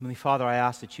Heavenly Father, I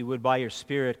ask that you would, by your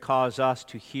Spirit, cause us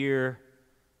to hear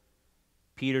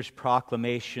Peter's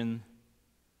proclamation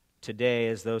today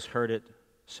as those heard it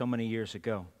so many years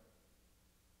ago.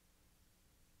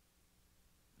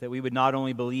 That we would not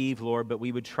only believe, Lord, but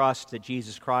we would trust that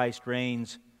Jesus Christ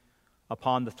reigns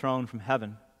upon the throne from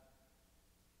heaven.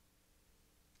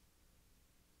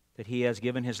 That he has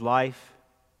given his life,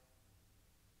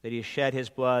 that he has shed his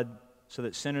blood so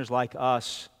that sinners like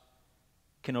us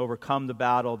can overcome the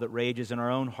battle that rages in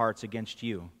our own hearts against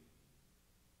you.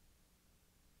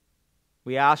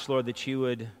 We ask, Lord, that you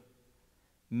would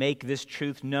make this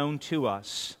truth known to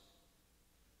us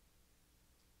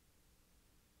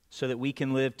so that we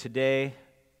can live today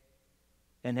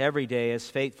and every day as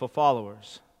faithful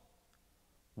followers,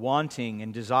 wanting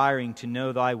and desiring to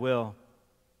know thy will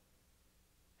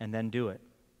and then do it.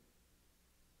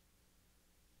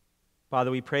 Father,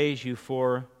 we praise you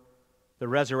for the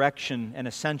resurrection and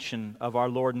ascension of our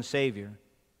Lord and Savior.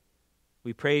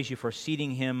 We praise you for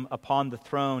seating him upon the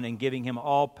throne and giving him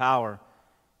all power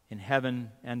in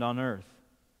heaven and on earth.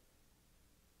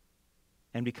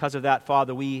 And because of that,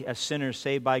 Father, we as sinners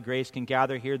saved by grace can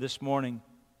gather here this morning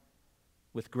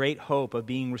with great hope of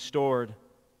being restored,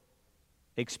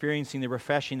 experiencing the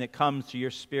refreshing that comes through your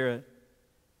Spirit,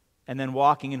 and then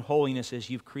walking in holiness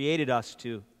as you've created us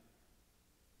to.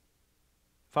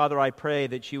 Father, I pray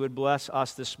that you would bless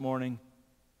us this morning.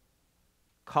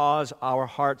 Cause our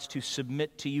hearts to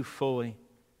submit to you fully.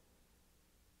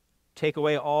 Take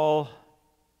away all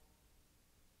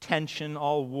tension,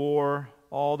 all war,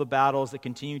 all the battles that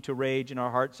continue to rage in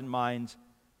our hearts and minds.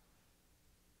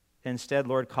 Instead,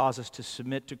 Lord, cause us to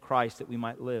submit to Christ that we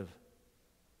might live.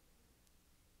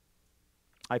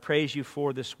 I praise you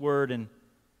for this word and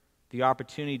the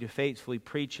opportunity to faithfully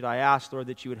preach it. I ask, Lord,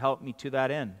 that you would help me to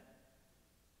that end.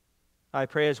 I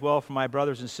pray as well for my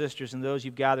brothers and sisters and those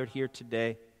you've gathered here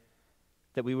today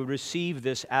that we would receive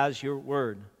this as your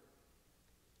word,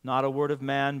 not a word of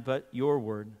man, but your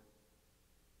word,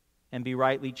 and be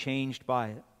rightly changed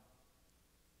by it.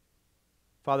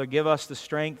 Father, give us the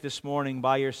strength this morning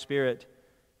by your Spirit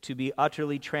to be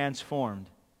utterly transformed,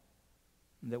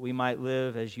 that we might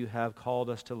live as you have called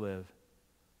us to live.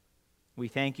 We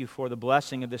thank you for the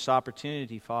blessing of this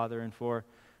opportunity, Father, and for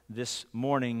this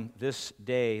morning, this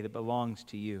day that belongs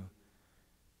to you.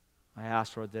 I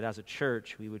ask, Lord, that as a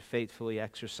church we would faithfully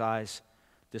exercise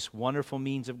this wonderful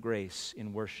means of grace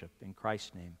in worship. In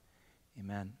Christ's name,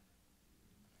 amen.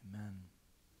 Amen.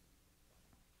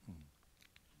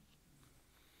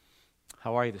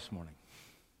 How are you this morning?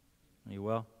 Are you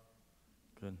well?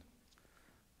 Good.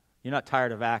 You're not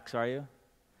tired of Acts, are you?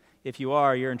 If you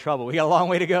are, you're in trouble. We got a long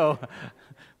way to go.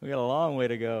 We got a long way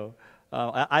to go.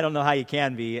 I don't know how you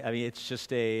can be. I mean, it's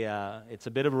just it's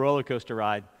a bit of a roller coaster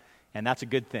ride, and that's a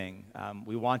good thing.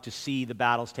 We want to see the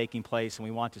battles taking place, and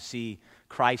we want to see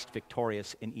Christ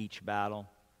victorious in each battle.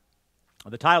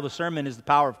 The title of the sermon is The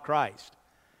Power of Christ.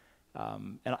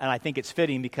 And I think it's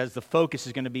fitting because the focus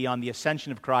is going to be on the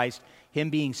ascension of Christ, him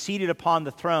being seated upon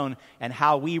the throne, and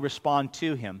how we respond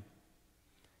to him.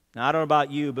 Now, I don't know about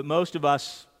you, but most of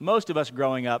us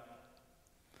growing up,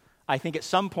 I think at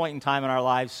some point in time in our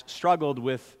lives struggled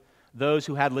with those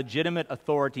who had legitimate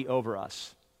authority over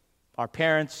us. Our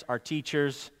parents, our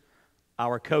teachers,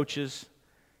 our coaches,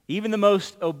 even the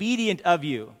most obedient of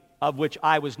you, of which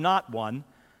I was not one,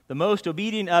 the most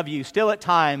obedient of you still at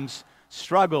times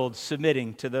struggled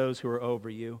submitting to those who were over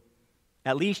you.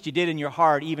 At least you did in your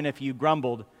heart, even if you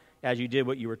grumbled as you did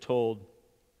what you were told.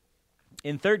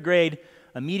 In third grade,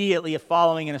 immediately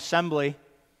following an assembly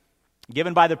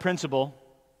given by the principal,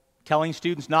 telling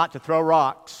students not to throw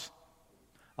rocks,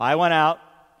 I went out,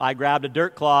 I grabbed a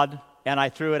dirt clod, and I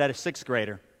threw it at a sixth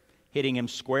grader, hitting him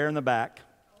square in the back.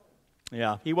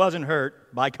 Yeah, he wasn't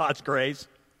hurt, by God's grace.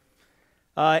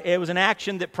 It was an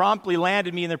action that promptly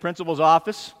landed me in the principal's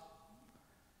office.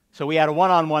 So we had a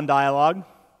one-on-one dialogue,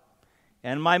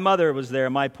 and my mother was there,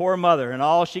 my poor mother, and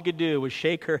all she could do was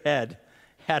shake her head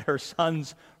at her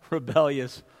son's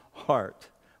rebellious heart.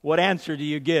 What answer do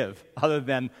you give other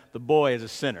than the boy is a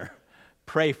sinner?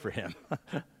 Pray for him.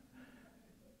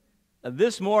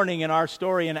 This morning in our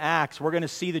story in Acts, we're going to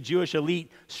see the Jewish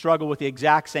elite struggle with the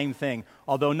exact same thing.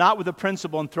 Although not with the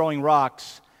principle in throwing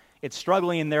rocks, it's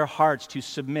struggling in their hearts to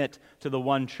submit to the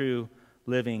one true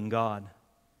living God.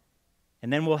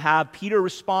 And then we'll have Peter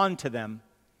respond to them.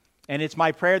 And it's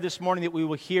my prayer this morning that we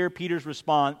will hear Peter's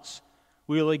response.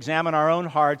 We will examine our own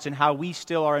hearts and how we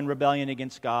still are in rebellion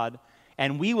against God.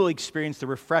 And we will experience the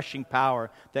refreshing power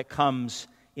that comes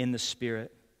in the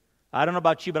Spirit. I don't know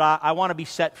about you, but I want to be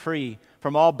set free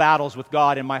from all battles with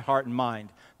God in my heart and mind.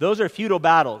 Those are futile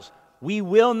battles. We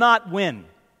will not win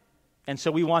And so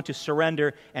we want to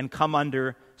surrender and come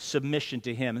under submission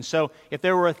to Him. And so if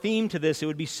there were a theme to this, it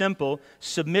would be simple: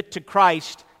 submit to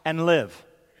Christ and live.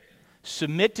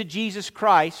 Submit to Jesus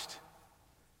Christ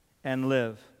and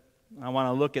live. I want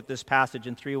to look at this passage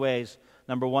in three ways.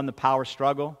 Number one, the power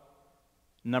struggle.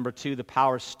 Number two, the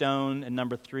power stone. And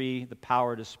number three, the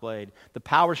power displayed. The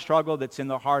power struggle that's in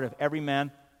the heart of every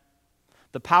man.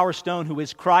 The power stone, who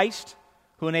is Christ,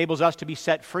 who enables us to be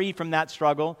set free from that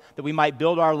struggle, that we might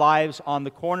build our lives on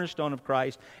the cornerstone of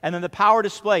Christ. And then the power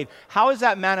displayed. How is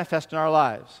that manifest in our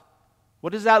lives?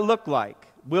 What does that look like?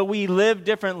 Will we live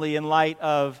differently in light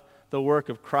of the work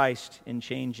of Christ in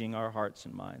changing our hearts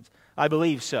and minds? I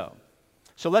believe so.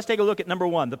 So let's take a look at number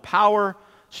one, the power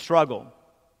struggle.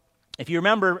 If you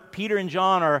remember, Peter and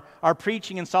John are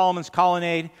preaching in Solomon's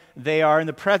colonnade. They are in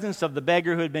the presence of the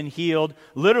beggar who had been healed.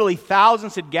 Literally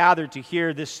thousands had gathered to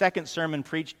hear this second sermon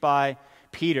preached by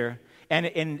Peter.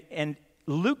 And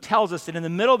Luke tells us that in the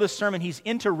middle of this sermon, he's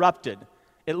interrupted.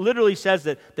 It literally says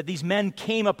that these men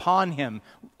came upon him,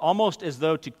 almost as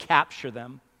though to capture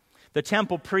them. The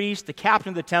temple priest, the captain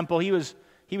of the temple, he was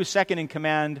second in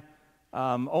command,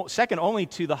 second only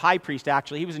to the high priest,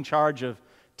 actually. He was in charge of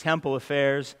temple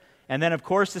affairs. And then, of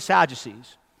course, the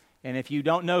Sadducees. And if you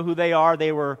don't know who they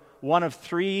were one of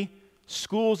three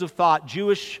schools of thought,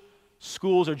 Jewish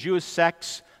schools or Jewish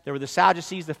sects. There were the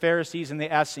Sadducees, the Pharisees, and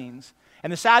the Essenes.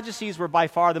 And the Sadducees were by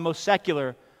far the most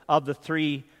secular of the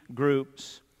three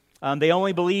groups. They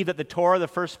only believed that the Torah, the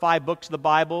first 5 books of the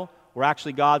Bible, were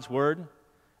actually God's Word.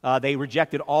 They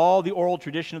rejected all the oral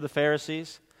tradition of the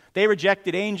Pharisees. They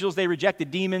rejected angels, they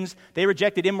rejected demons, they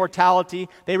rejected immortality,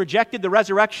 they rejected the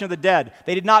resurrection of the dead.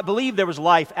 They did not believe there was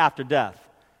life after death.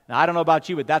 Now, I don't know about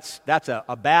you, but that's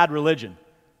a bad religion.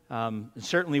 It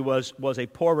certainly was a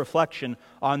poor reflection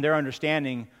on their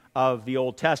understanding of the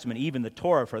Old Testament, even the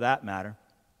Torah for that matter.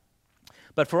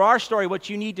 But for our story, what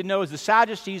you need to know is the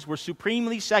Sadducees were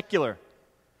supremely secular.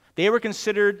 They were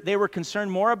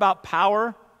concerned more about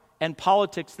power and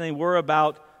politics than they were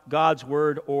about God's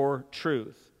Word or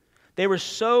truth. They were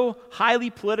so highly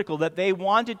political that they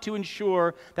wanted to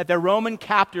ensure that their Roman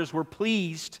captors were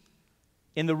pleased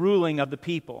in the ruling of the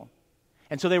people.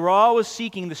 And so they were always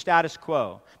seeking the status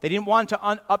quo. They didn't want to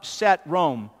upset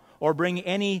Rome or bring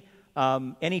any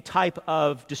type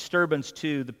of disturbance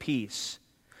to the peace.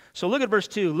 So look at verse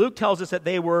 2. Luke tells us that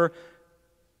they were,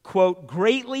 quote,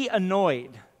 greatly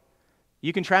annoyed.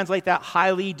 You can translate that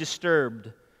highly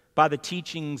disturbed by the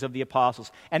teachings of the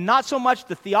apostles. And not so much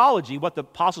the theology, what the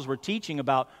apostles were teaching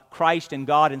about Christ and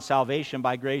God and salvation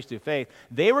by grace through faith.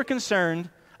 They were concerned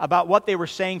about what they were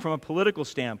saying from a political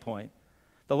standpoint.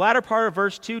 The latter part of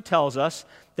verse 2 tells us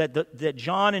that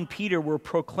John and Peter were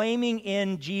proclaiming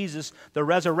in Jesus the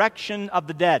resurrection of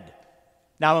the dead.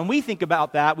 Now, when we think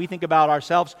about that, we think about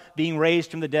ourselves being raised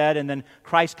from the dead and then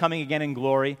Christ coming again in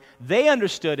glory. They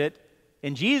understood it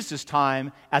in Jesus'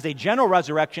 time as a general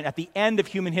resurrection at the end of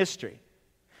human history.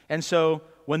 And so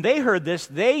when they heard this,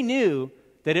 they knew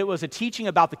that it was a teaching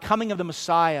about the coming of the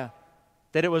Messiah,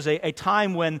 that it was a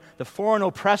time when the foreign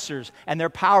oppressors and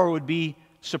their power would be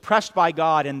suppressed by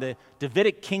God and the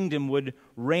Davidic kingdom would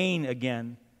reign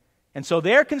again. And so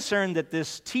they're concerned that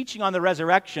this teaching on the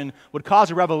resurrection would cause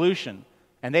a revolution.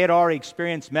 And they had already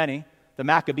experienced many. The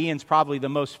Maccabees, probably the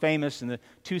most famous in the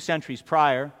 2 centuries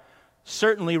prior.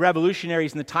 Certainly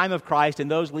revolutionaries in the time of Christ and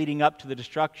those leading up to the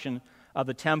destruction of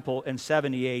the temple in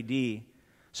 70 A.D.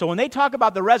 So when they talk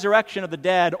about the resurrection of the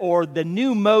dead or the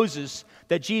new Moses,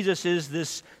 that Jesus is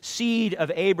this seed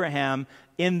of Abraham,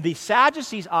 in the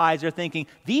Sadducees' eyes, they're thinking,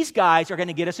 these guys are going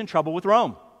to get us in trouble with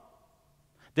Rome.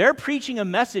 They're preaching a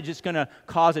message that's going to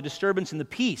cause a disturbance in the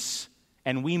peace,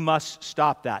 and we must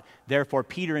stop that. Therefore,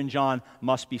 Peter and John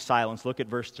must be silenced. Look at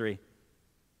verse 3.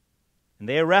 And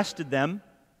they arrested them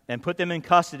and put them in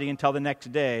custody until the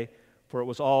next day, for it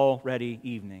was already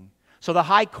evening. So the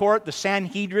high court, the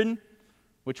Sanhedrin,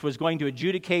 which was going to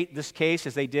adjudicate this case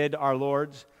as they did our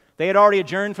Lord's, they had already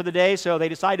adjourned for the day, so they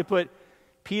decided to put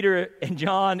Peter and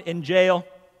John in jail.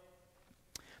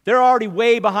 They're already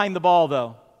way behind the ball,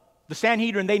 though. The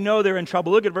Sanhedrin, they know they're in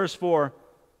trouble. Look at verse 4.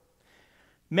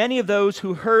 Many of those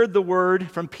who heard the word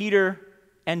from Peter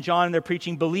and John in their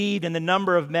preaching believed, and the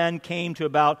number of men came to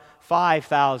about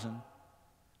 5,000.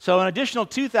 So an additional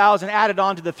 2,000 added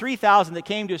on to the 3,000 that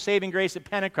came to a saving grace at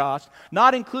Pentecost,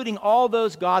 not including all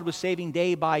those God was saving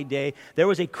day by day. There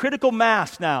was a critical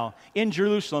mass now in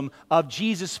Jerusalem of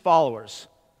Jesus' followers.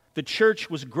 The church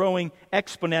was growing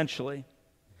exponentially.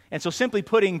 And so simply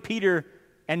putting Peter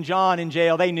and John in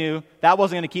jail, they knew that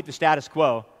wasn't going to keep the status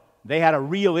quo. They had a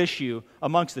real issue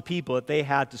amongst the people that they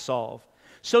had to solve.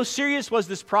 So serious was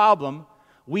this problem,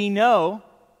 we know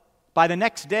by the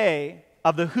next day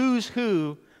of the who's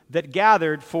who that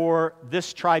gathered for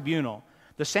this tribunal.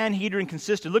 The Sanhedrin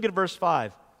consisted, look at verse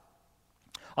 5.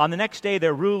 On the next day,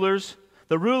 their rulers,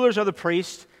 the rulers are the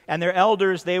priests, and their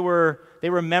elders, they were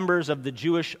members of the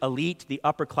Jewish elite, the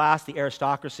upper class, the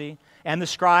aristocracy, and the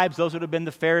scribes, those would have been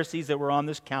the Pharisees that were on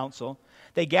this council.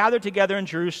 They gathered together in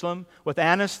Jerusalem with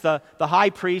Annas, the high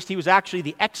priest. He was actually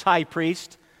the ex-high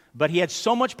priest, but he had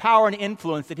so much power and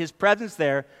influence that his presence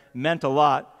there meant a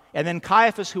lot. And then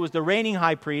Caiaphas, who was the reigning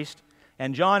high priest,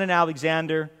 and John and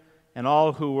Alexander, and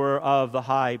all who were of the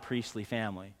high priestly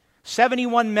family.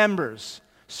 71 members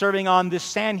serving on this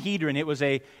Sanhedrin. It was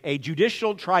a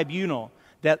judicial tribunal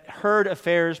that heard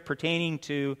affairs pertaining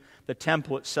to the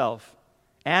temple itself.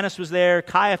 Annas was there,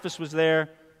 Caiaphas was there.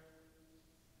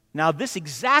 Now, this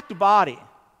exact body,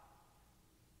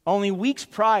 only weeks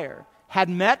prior, had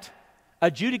met,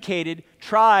 adjudicated,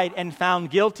 tried, and found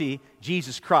guilty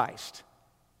Jesus Christ.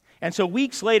 And so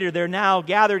weeks later, they're now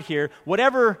gathered here.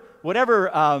 Whatever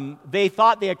they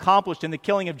thought they accomplished in the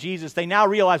killing of Jesus, they now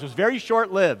realize was very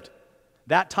short-lived.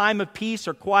 That time of peace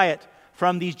or quiet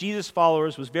from these Jesus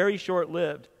followers was very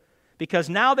short-lived, because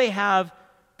now they have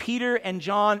Peter and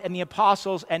John and the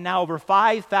apostles and now over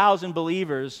 5,000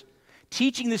 believers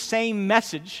teaching the same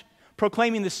message,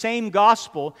 proclaiming the same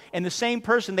gospel, and the same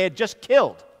person they had just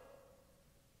killed.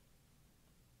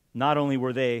 Not only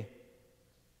were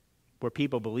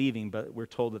people believing, but we're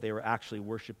told that they were actually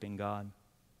worshiping God.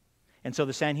 And so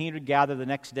the Sanhedrin gathered the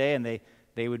next day, and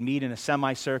they would meet in a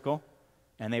semicircle,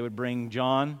 and they would bring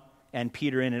John and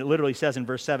Peter in. And it literally says in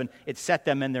verse 7, it set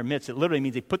them in their midst. It literally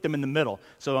means they put them in the middle.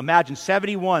 So imagine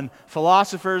 71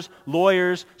 philosophers,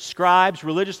 lawyers, scribes,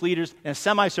 religious leaders in a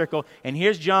semicircle, and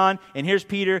here's John, and here's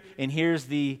Peter, and here's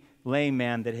the lame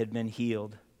man that had been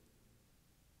healed.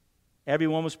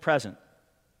 Everyone was present.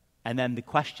 And then the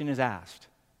question is asked.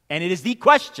 And it is the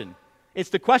question.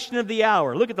 It's the question of the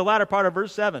hour. Look at the latter part of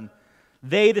verse 7.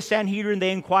 They, the Sanhedrin,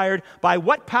 they inquired, by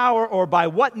what power or by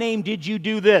what name did you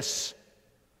do this?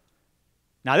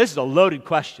 Now, this is a loaded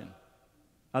question.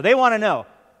 Now, they want to know,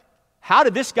 how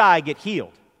did this guy get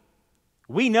healed?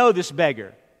 We know this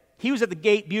beggar. He was at the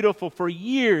gate beautiful for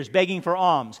years begging for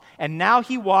alms. And now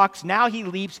he walks, now he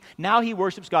leaps, now he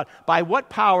worships God. By what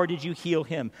power did you heal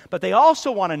him? But they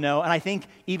also want to know, and I think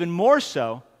even more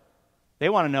so, they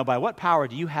want to know, by what power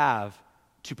do you have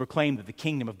to proclaim that the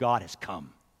kingdom of God has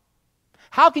come?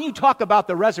 How can you talk about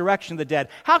the resurrection of the dead?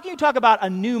 How can you talk about a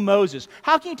new Moses?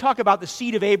 How can you talk about the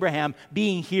seed of Abraham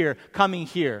being here, coming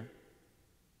here?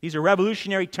 These are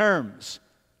revolutionary terms.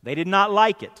 They did not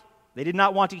like it. They did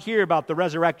not want to hear about the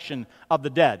resurrection of the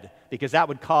dead, because that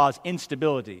would cause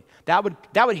instability. That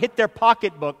would hit their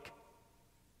pocketbook.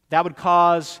 That would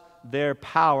cause their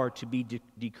power to be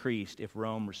decreased if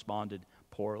Rome responded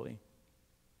poorly.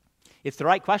 It's the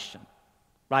right question,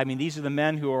 right? I mean, these are the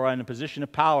men who are in a position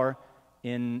of power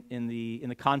in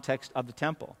the context of the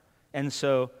temple. And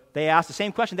so they asked the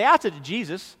same question. They asked it to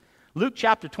Jesus. Luke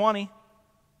chapter 20.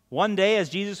 One day as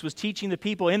Jesus was teaching the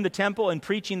people in the temple and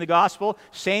preaching the gospel,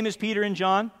 same as Peter and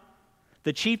John,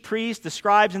 the chief priests, the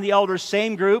scribes, and the elders,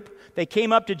 same group, they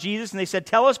came up to Jesus and they said,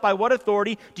 tell us, by what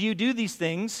authority do you do these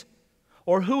things?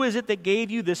 Or who is it that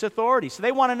gave you this authority? So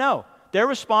they want to know. They're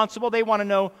responsible. They want to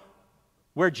know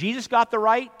where Jesus got the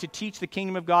right to teach the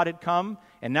kingdom of God had come,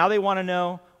 and now they want to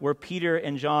know where Peter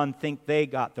and John think they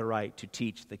got the right to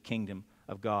teach the kingdom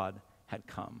of God had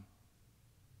come.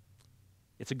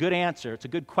 It's a good answer. It's a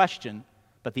good question,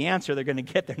 but the answer they're going to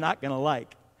get, they're not going to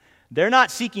like. They're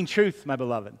not seeking truth, my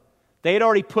beloved. They had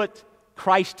already put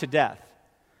Christ to death.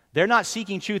 They're not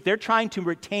seeking truth. They're trying to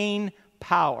retain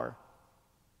power.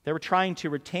 They were trying to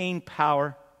retain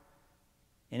power,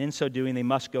 and in so doing, they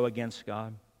must go against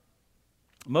God.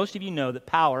 Most of you know that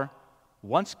power,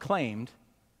 once claimed,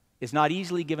 is not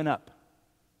easily given up.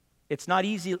 It's not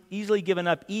easily given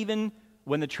up even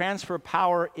when the transfer of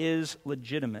power is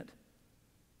legitimate.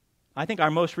 I think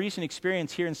our most recent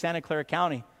experience here in Santa Clara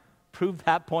County proved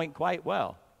that point quite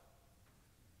well.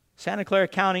 Santa Clara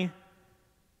County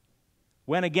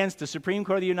went against the Supreme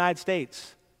Court of the United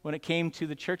States when it came to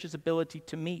the church's ability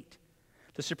to meet.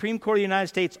 The Supreme Court of the United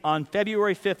States on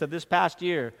February 5th of this past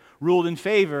year ruled in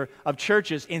favor of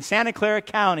churches in Santa Clara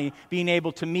County being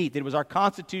able to meet. It was our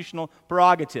constitutional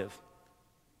prerogative.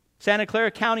 Santa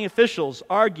Clara County officials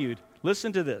argued,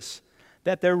 listen to this,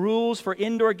 that their rules for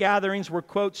indoor gatherings were,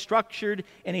 quote, structured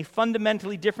in a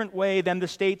fundamentally different way than the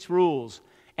state's rules.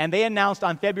 And they announced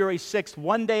on February 6th,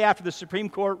 one day after the Supreme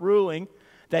Court ruling,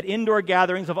 that indoor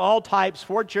gatherings of all types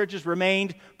for churches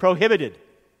remained prohibited.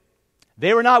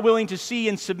 They were not willing to see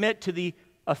and submit to the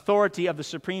authority of the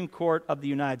Supreme Court of the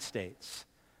United States.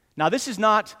 Now, this is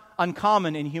not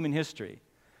uncommon in human history.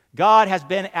 God has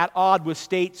been at odds with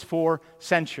states for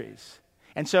centuries.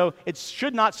 And so it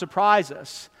should not surprise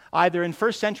us, either in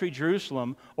first century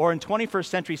Jerusalem or in 21st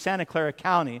century Santa Clara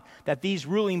County, that these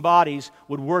ruling bodies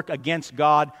would work against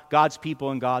God, God's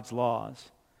people, and God's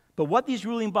laws. But what these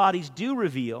ruling bodies do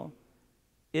reveal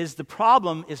is the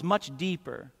problem is much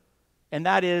deeper, and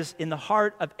that is in the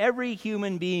heart of every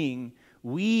human being,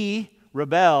 we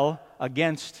rebel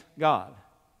against God.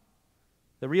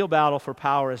 The real battle for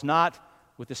power is not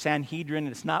with the Sanhedrin,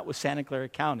 it's not with Santa Clara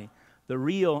County. The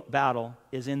real battle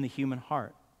is in the human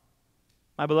heart.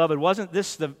 My beloved, wasn't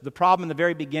this the problem in the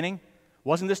very beginning?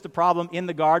 Wasn't this the problem in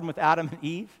the garden with Adam and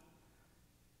Eve?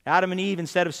 Adam and Eve,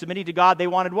 instead of submitting to God, they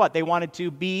wanted what? They wanted to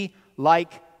be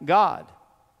like God.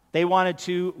 They wanted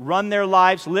to run their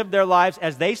lives, live their lives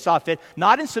as they saw fit,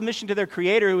 not in submission to their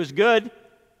Creator who was good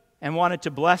and wanted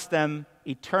to bless them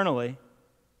eternally.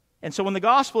 And so when the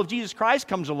gospel of Jesus Christ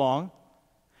comes along,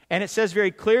 and it says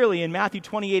very clearly in Matthew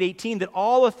 28:18 that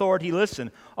all authority,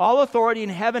 listen, all authority in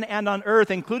heaven and on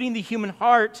earth, including the human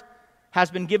heart,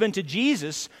 has been given to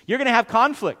Jesus, you're going to have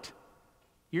conflict.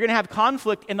 You're going to have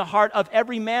conflict in the heart of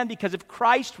every man, because if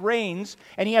Christ reigns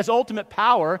and he has ultimate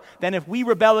power, then if we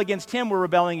rebel against him, we're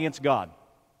rebelling against God.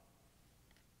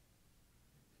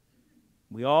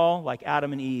 We all, like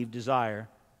Adam and Eve, desire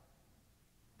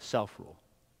self-rule.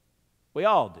 We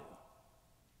all do.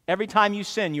 Every time you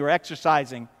sin, you are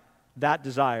exercising that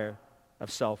desire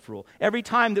of self-rule. Every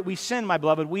time that we sin, my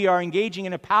beloved, we are engaging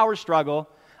in a power struggle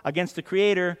against the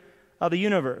Creator of the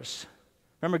universe.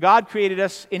 Remember, God created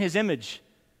us in His image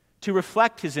to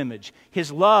reflect His image,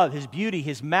 His love, His beauty,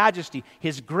 His majesty,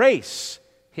 His grace,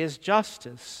 His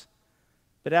justice.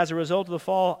 But as a result of the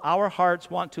fall, our hearts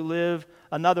want to live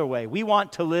another way. We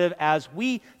want to live as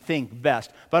we think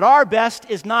best. But our best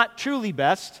is not truly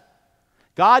best.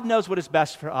 God knows what is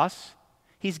best for us.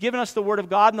 He's given us the Word of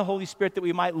God and the Holy Spirit that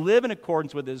we might live in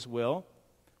accordance with His will.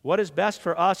 What is best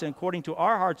for us and according to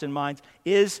our hearts and minds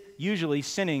is usually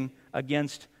sinning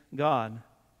against God.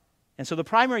 And so the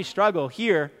primary struggle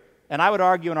here, and I would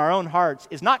argue in our own hearts,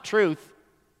 is not truth.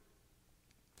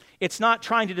 It's not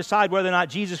trying to decide whether or not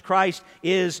Jesus Christ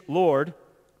is Lord,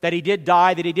 that He did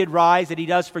die, that He did rise, that He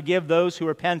does forgive those who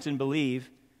repent and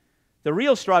believe. The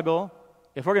real struggle,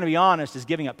 if we're going to be honest, is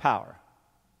giving up power.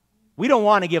 We don't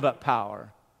want to give up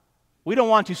power. We don't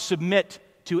want to submit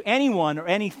to anyone or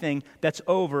anything that's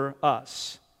over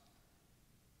us.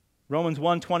 Romans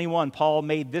 1:21, Paul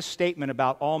made this statement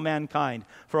about all mankind.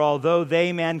 For although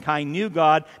they, mankind, knew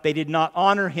God, they did not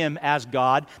honor Him as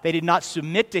God. They did not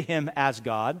submit to Him as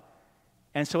God.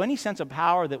 And so any sense of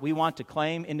power that we want to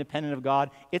claim independent of God,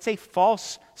 it's a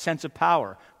false sense of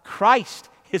power. Christ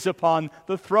is upon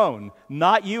the throne,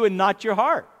 not you and not your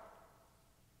heart.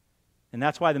 And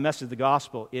that's why the message of the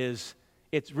gospel is,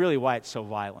 it's really why it's so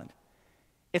violent.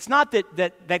 It's not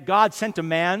that God sent a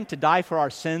man to die for our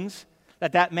sins,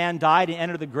 that man died and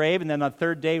entered the grave and then on the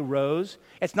third day rose.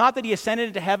 It's not that He ascended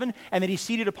into heaven and that He's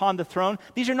seated upon the throne.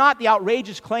 These are not the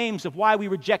outrageous claims of why we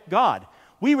reject God.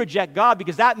 We reject God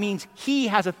because that means He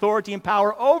has authority and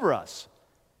power over us,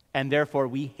 and therefore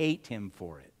we hate Him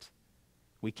for it.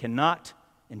 We cannot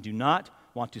and do not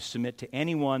want to submit to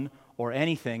anyone or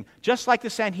anything, just like the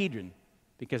Sanhedrin,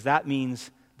 because that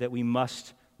means that we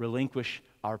must relinquish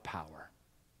our power.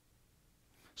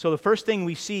 So the first thing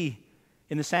we see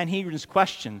in the Sanhedrin's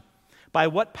question, by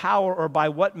what power or by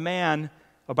what man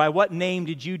or by what name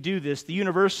did you do this? The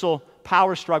universal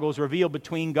power struggle is revealed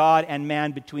between God and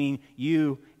man, between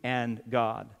you and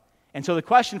God. And so the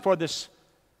question for this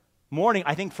morning,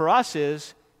 I think for us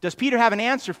is, does Peter have an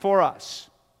answer for us?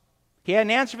 He had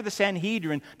an answer for the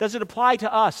Sanhedrin. Does it apply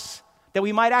to us that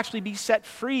we might actually be set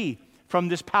free from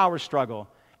this power struggle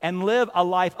and live a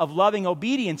life of loving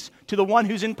obedience to the one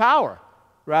who's in power,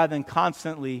 rather than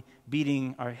constantly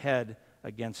beating our head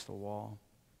against the wall?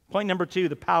 Point number 2,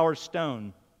 the power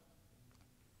stone.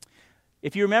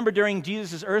 If you remember, during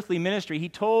Jesus' earthly ministry, He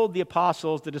told the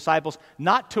apostles, the disciples,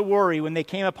 not to worry when they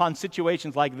came upon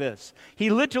situations like this. He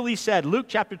literally said, Luke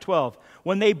chapter 12,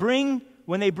 when they bring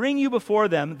you before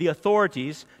them, the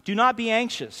authorities, do not be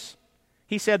anxious.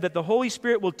 He said that the Holy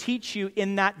Spirit will teach you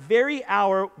in that very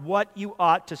hour what you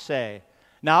ought to say.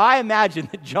 Now, I imagine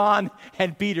that John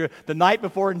and Peter, the night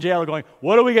before in jail, are going,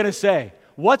 what are we going to say?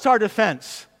 What's our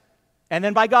defense? And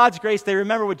then by God's grace, they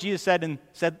remember what Jesus said and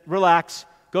said, relax,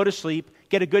 go to sleep,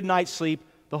 get a good night's sleep.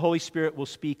 The Holy Spirit will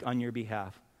speak on your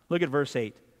behalf. Look at verse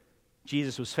 8.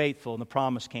 Jesus was faithful and the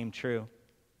promise came true.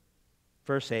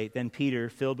 Verse 8, then Peter,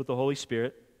 filled with the Holy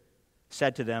Spirit,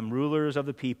 said to them, rulers of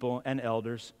the people and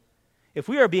elders, if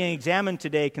we are being examined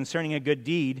today concerning a good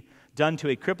deed, done to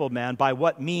a crippled man, by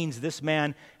what means this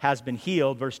man has been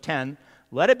healed. Verse 10,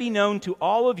 let it be known to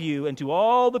all of you and to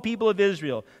all the people of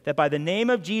Israel that by the name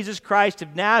of Jesus Christ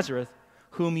of Nazareth,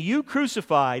 whom you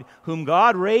crucified, whom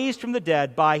God raised from the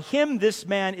dead, by him this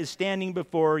man is standing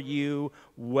before you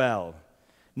well.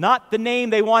 Not the name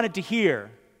they wanted to hear.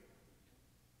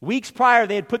 Weeks prior,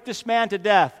 they had put this man to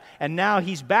death, and now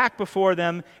he's back before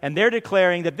them, and they're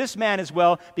declaring that this man is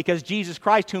well because Jesus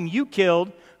Christ, whom you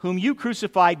killed, whom you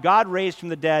crucified, God raised from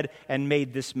the dead and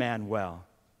made this man well.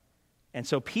 And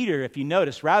so Peter, if you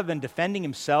notice, rather than defending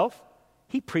himself,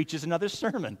 he preaches another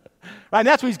sermon. Right? And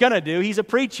that's what he's going to do. He's a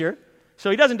preacher. So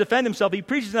he doesn't defend himself. He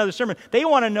preaches another sermon. They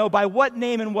want to know by what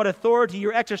name and what authority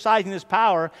you're exercising this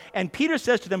power. And Peter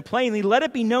says to them plainly, let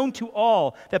it be known to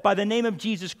all that by the name of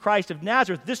Jesus Christ of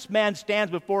Nazareth, this man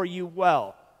stands before you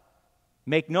well.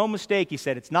 Make no mistake, he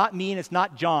said, it's not me and it's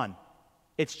not John.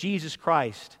 It's Jesus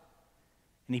Christ.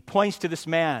 And he points to this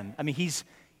man. I mean,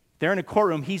 they're in a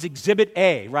courtroom. He's exhibit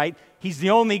A, right? He's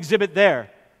the only exhibit there.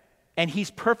 And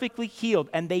he's perfectly healed.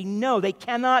 And they know, they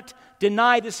cannot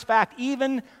deny this fact.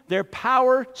 Even their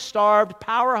power-starved,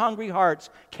 power-hungry hearts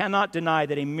cannot deny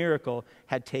that a miracle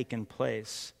had taken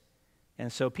place.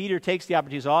 And so Peter takes the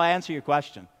opportunity, I'll answer your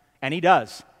question. And he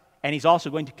does. And he's also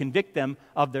going to convict them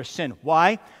of their sin.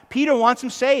 Why? Peter wants them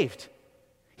saved.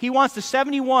 He wants the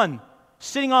 71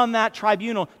 sitting on that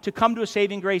tribunal to come to a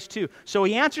saving grace too. So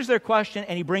he answers their question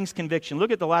and he brings conviction.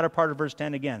 Look at the latter part of verse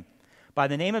 10 again. By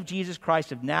the name of Jesus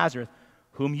Christ of Nazareth,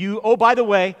 whom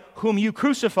you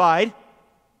crucified,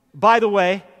 by the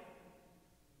way,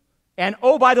 and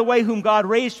by the way, whom God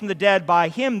raised from the dead, by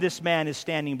him this man is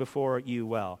standing before you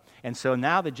well. And so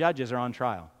now the judges are on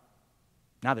trial.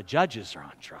 Now the judges are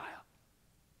on trial.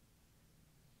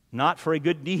 Not for a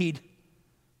good deed,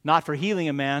 not for healing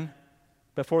a man,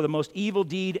 but for the most evil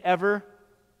deed ever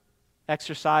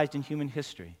exercised in human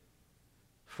history,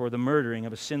 for the murdering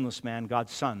of a sinless man,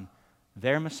 God's Son,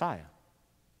 their Messiah.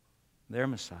 Their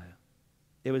Messiah.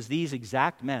 It was these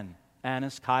exact men,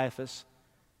 Annas, Caiaphas,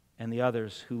 and the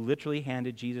others, who literally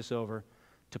handed Jesus over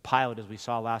to Pilate, as we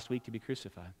saw last week, to be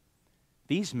crucified.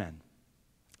 These men,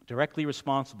 directly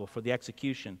responsible for the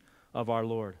execution of our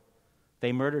Lord.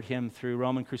 They murdered him through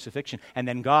Roman crucifixion. And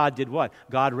then God did what?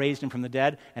 God raised him from the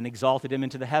dead and exalted him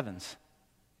into the heavens.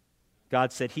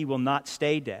 God said he will not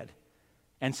stay dead.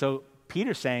 And so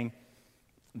Peter's saying,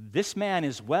 this man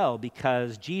is well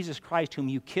because Jesus Christ, whom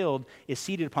you killed, is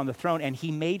seated upon the throne, and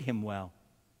he made him well.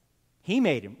 He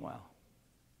made him well.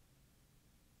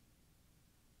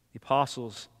 The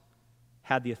apostles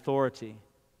had the authority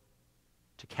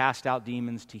to cast out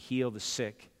demons, to heal the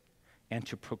sick, and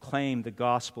to proclaim the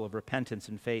gospel of repentance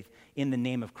and faith in the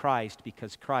name of Christ,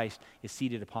 because Christ is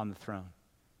seated upon the throne.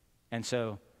 And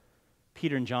so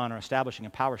Peter and John are establishing a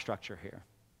power structure here.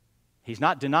 He's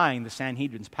not denying the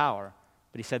Sanhedrin's power,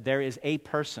 but he said there is a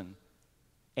person,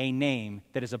 a name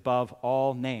that is above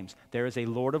all names. There is a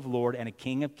Lord of Lords and a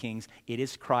King of Kings. It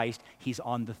is Christ. He's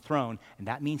on the throne, and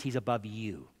that means he's above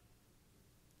you.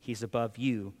 He's above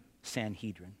you,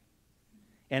 Sanhedrin.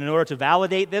 And in order to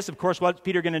validate this, of course, what's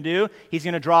Peter going to do? He's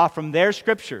going to draw from their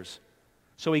scriptures.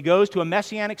 So he goes to a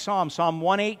messianic psalm, Psalm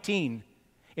 118,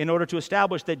 in order to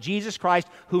establish that Jesus Christ,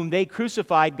 whom they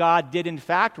crucified, God did in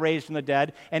fact raise from the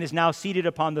dead and is now seated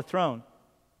upon the throne.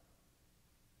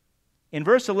 In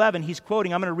verse 11, he's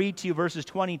quoting, I'm going to read to you verses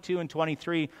 22 and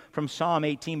 23 from Psalm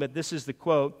 18, but this is the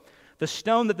quote. The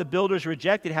stone that the builders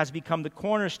rejected has become the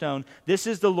cornerstone. This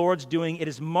is the Lord's doing. It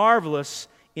is marvelous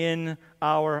in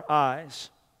our eyes.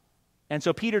 And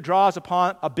so Peter draws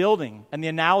upon a building and the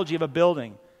analogy of a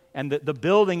building and the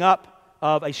building up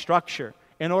of a structure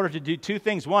in order to do two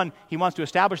things. One, he wants to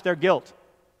establish their guilt.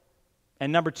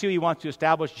 And number two, he wants to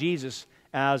establish Jesus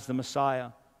as the Messiah.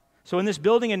 So in this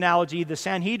building analogy, the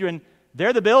Sanhedrin,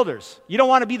 they're the builders. You don't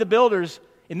want to be the builders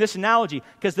in this analogy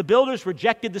because the builders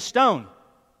rejected the stone.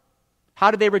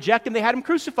 How did they reject him? They had him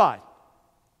crucified.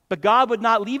 But God would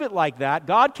not leave it like that.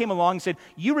 God came along and said,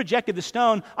 you rejected the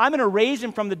stone. I'm going to raise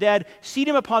him from the dead, seat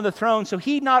him upon the throne. So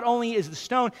he not only is the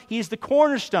stone, he is the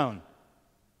cornerstone.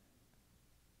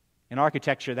 In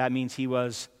architecture, that means he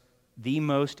was the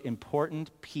most important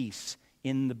piece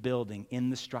in the building, in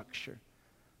the structure.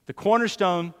 The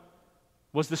cornerstone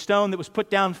was the stone that was put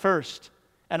down first,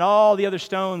 and all the other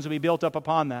stones would be built up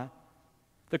upon that.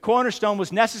 The cornerstone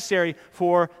was necessary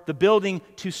for the building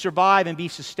to survive and be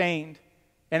sustained.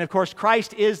 And of course,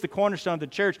 Christ is the cornerstone of the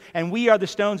church, and we are the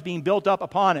stones being built up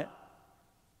upon it.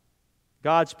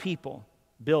 God's people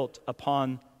built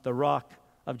upon the rock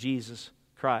of Jesus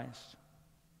Christ.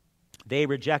 They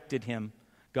rejected him.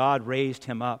 God raised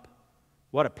him up.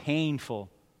 What a painful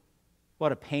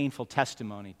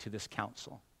testimony to this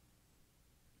council.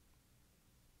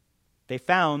 they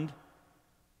found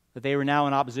that they were now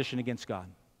in opposition against God.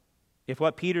 If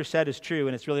what Peter said is true,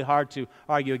 and it's really hard to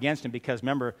argue against him because,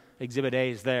 remember, Exhibit A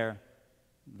is there,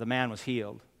 the man was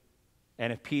healed.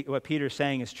 And if what Peter's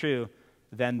saying is true,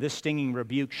 then this stinging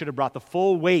rebuke should have brought the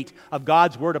full weight of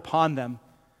God's word upon them,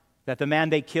 that the man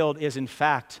they killed is in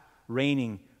fact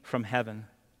reigning from heaven.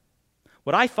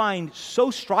 What I find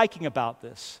so striking about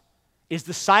this is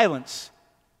the silence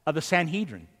of the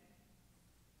Sanhedrin.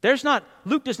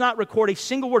 Luke does not record a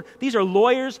single word. These are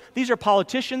lawyers, these are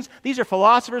politicians, these are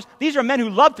philosophers, these are men who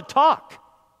love to talk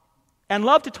and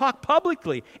love to talk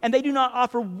publicly, and they do not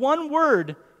offer one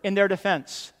word in their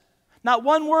defense. Not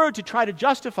one word to try to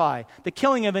justify the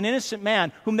killing of an innocent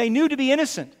man whom they knew to be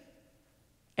innocent.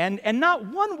 And not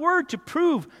one word to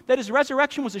prove that his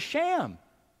resurrection was a sham.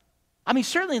 I mean,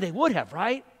 certainly they would have,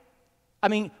 right? I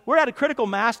mean, we're at a critical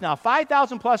mass now,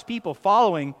 5,000 plus people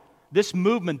following this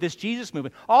movement, this Jesus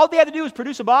movement. All they had to do was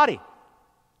produce a body.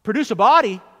 Produce a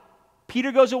body.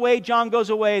 Peter goes away, John goes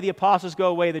away, the apostles go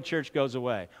away, the church goes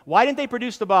away. Why didn't they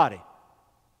produce the body?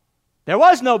 There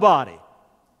was no body.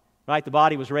 Right? The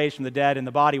body was raised from the dead and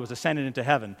the body was ascended into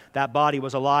heaven. That body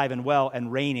was alive and well and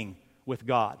reigning with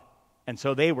God. And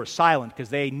so they were silent because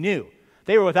they knew.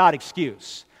 They were without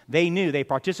excuse. They knew they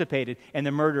participated in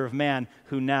the murder of man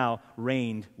who now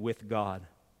reigned with God.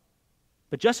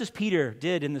 But just as Peter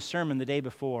did in the sermon the day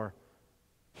before,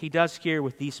 he does here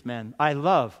with these men. I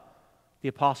love the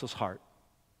apostle's heart.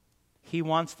 He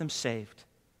wants them saved.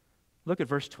 Look at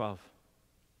verse 12.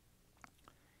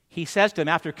 He says to them,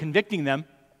 after convicting them,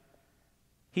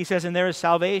 he says, and there is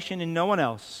salvation in no one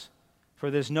else,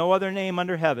 for there's no other name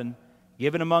under heaven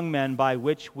given among men by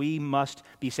which we must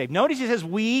be saved. Notice he says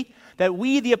we, that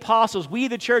we the apostles, we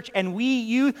the church, and we,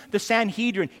 you, the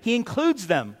Sanhedrin. He includes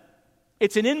them.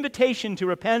 It's an invitation to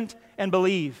repent and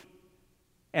believe.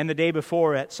 And the day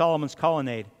before at Solomon's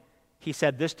colonnade, he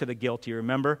said this to the guilty,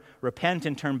 remember? Repent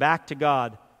and turn back to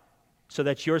God so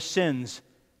that your sins,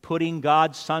 putting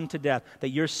God's Son to death, that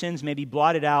your sins may be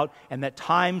blotted out and that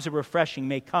times of refreshing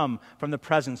may come from the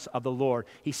presence of the Lord.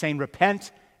 He's saying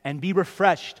repent and be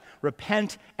refreshed.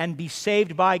 Repent and be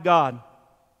saved by God.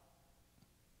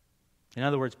 In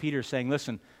other words, Peter is saying,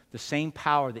 listen, the same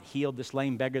power that healed this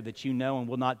lame beggar that you know and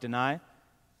will not deny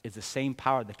is the same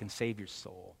power that can save your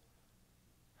soul.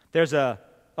 There's a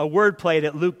word play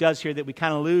that Luke does here that we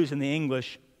kind of lose in the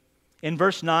English. In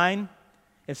verse 9,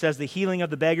 it says the healing of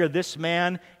the beggar. This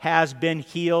man has been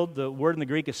healed. The word in the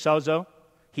Greek is sozo.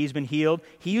 He's been healed.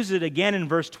 He uses it again in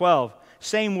verse 12.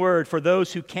 Same word for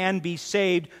those who can be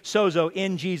saved, sozo,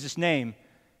 in Jesus' name.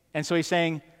 And so he's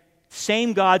saying,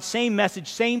 same God, same message,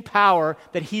 same power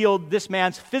that healed this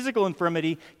man's physical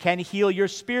infirmity can heal your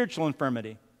spiritual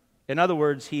infirmity. In other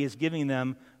words, he is giving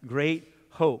them great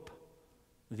hope.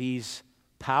 These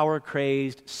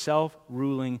power-crazed,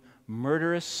 self-ruling,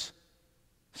 murderous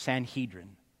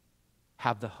Sanhedrin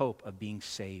have the hope of being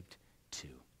saved too.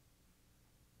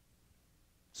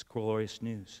 It's glorious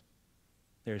news.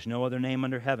 There is no other name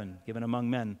under heaven given among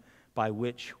men by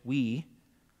which we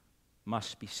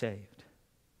must be saved.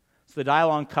 So the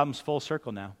dialogue comes full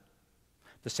circle now.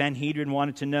 The Sanhedrin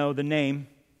wanted to know the name.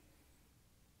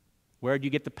 Where do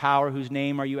you get the power? Whose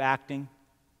name are you acting?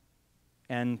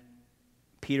 And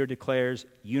Peter declares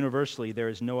universally there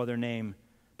is no other name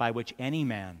by which any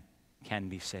man can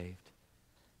be saved.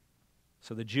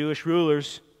 So the Jewish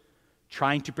rulers,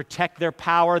 trying to protect their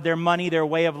power, their money, their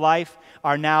way of life,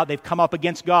 they've come up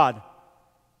against God.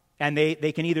 And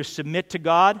they can either submit to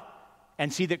God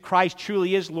and see that Christ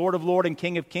truly is Lord of Lords and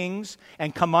King of Kings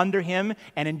and come under Him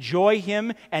and enjoy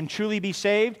Him and truly be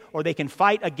saved, or they can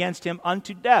fight against Him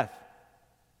unto death.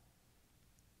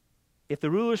 If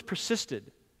the rulers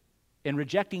persisted in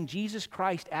rejecting Jesus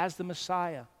Christ as the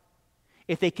Messiah,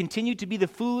 if they continued to be the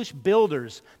foolish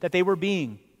builders that they were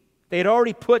being, they had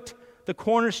already put the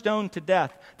cornerstone to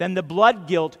death, then the blood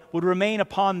guilt would remain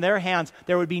upon their hands.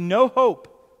 There would be no hope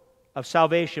of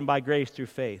salvation by grace through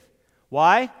faith.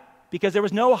 Why? Because there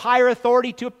was no higher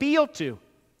authority to appeal to.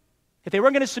 If they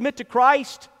weren't going to submit to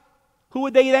Christ, who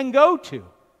would they then go to?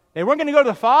 They weren't going to go to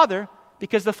the Father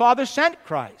because the Father sent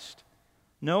Christ.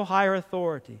 No higher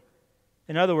authority.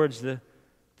 In other words, the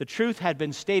truth had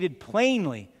been stated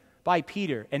plainly by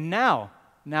Peter. And now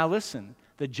listen,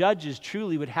 the judges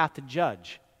truly would have to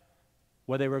judge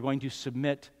whether they were going to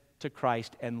submit to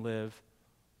Christ and live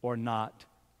or not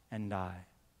and die.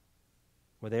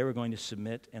 Whether they were going to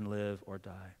submit and live or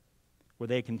die. Where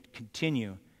they can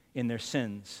continue in their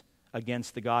sins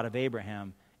against the God of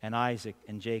Abraham and Isaac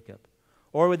and Jacob.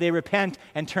 Or would they repent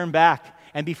and turn back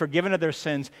and be forgiven of their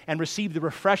sins and receive the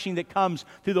refreshing that comes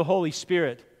through the Holy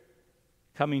Spirit,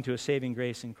 coming to a saving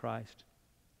grace in Christ.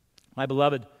 My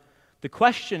beloved, the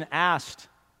question asked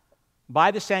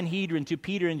by the Sanhedrin to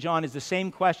Peter and John is the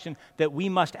same question that we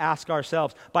must ask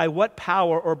ourselves. By what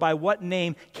power or by what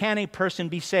name can a person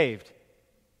be saved?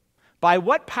 By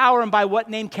what power and by what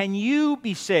name can you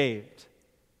be saved?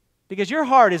 Because your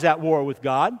heart is at war with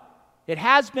God. It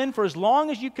has been for as long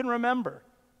as you can remember.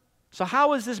 So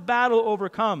how is this battle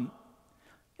overcome?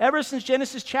 Ever since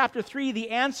Genesis chapter 3, the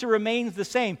answer remains the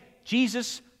same: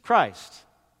 Jesus Christ.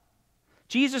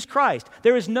 Jesus Christ.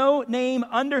 There is no name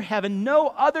under heaven, no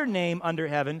other name under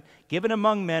heaven given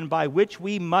among men by which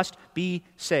we must be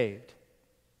saved.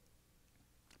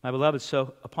 My beloved,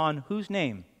 so upon whose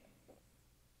name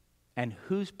and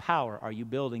whose power are you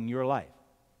building your life?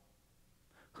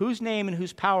 Whose name and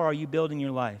whose power are you building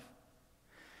your life?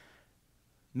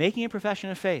 Making a profession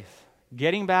of faith,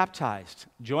 getting baptized,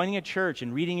 joining a church,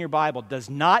 and reading your Bible does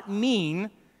not mean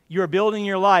you're building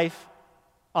your life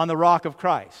on the rock of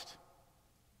Christ.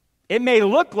 It may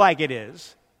look like it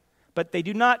is, but they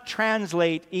do not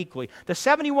translate equally. The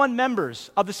 71 members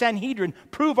of the Sanhedrin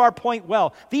prove our point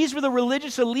well. These were the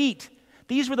religious elite.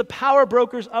 These were the power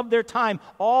brokers of their time,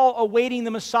 all awaiting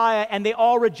the Messiah, and they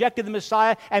all rejected the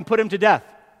Messiah and put him to death.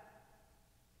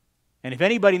 And if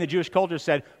anybody in the Jewish culture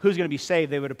said, who's going to be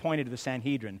saved, they would have pointed to the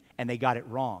Sanhedrin, and they got it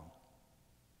wrong.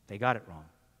 They got it wrong.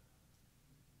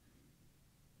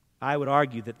 I would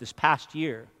argue that this past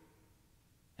year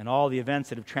and all the events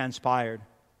that have transpired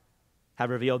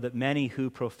have revealed that many who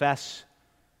profess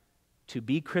to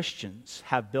be Christians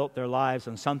have built their lives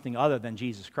on something other than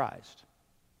Jesus Christ.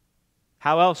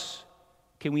 How else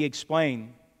can we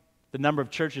explain the number of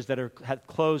churches that have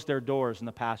closed their doors in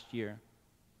the past year?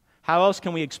 How else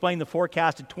can we explain the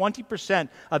forecasted 20%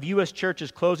 of U.S.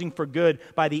 churches closing for good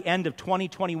by the end of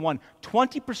 2021?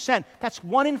 20%. That's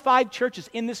 1 in 5 churches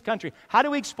in this country. How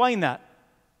do we explain that?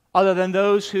 Other than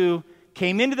those who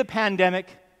came into the pandemic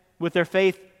with their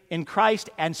faith in Christ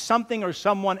and something or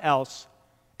someone else,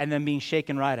 and then being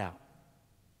shaken right out.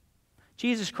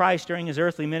 Jesus Christ, during his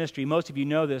earthly ministry, most of you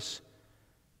know this,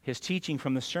 his teaching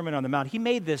from the Sermon on the Mount, he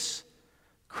made this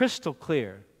crystal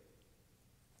clear.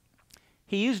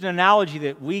 He used an analogy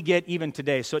that we get even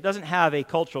today, so it doesn't have a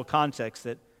cultural context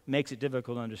that makes it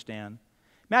difficult to understand.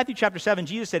 Matthew chapter 7,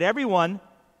 Jesus said, everyone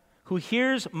who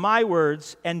hears my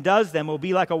words and does them will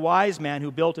be like a wise man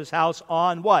who built his house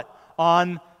on what?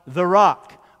 On the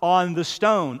rock, on the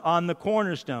stone, on the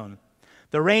cornerstone.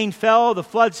 The rain fell, the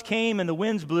floods came, and the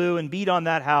winds blew and beat on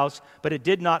that house, but it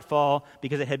did not fall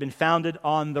because it had been founded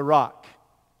on the rock.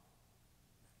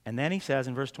 And then he says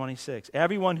in verse 26,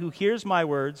 everyone who hears my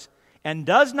words and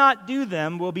does not do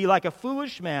them will be like a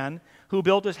foolish man who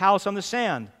built his house on the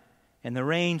sand. And the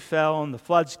rain fell, and the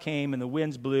floods came, and the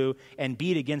winds blew and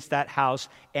beat against that house,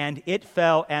 and it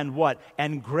fell, and what?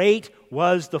 And great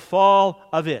was the fall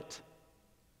of it.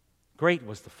 Great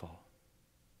was the fall.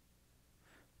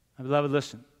 My beloved,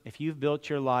 listen, if you've built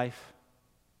your life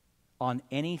on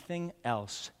anything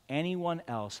else, anyone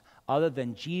else, other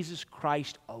than Jesus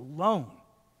Christ alone,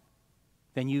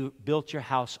 then you built your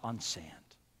house on sand.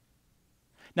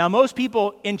 Now, most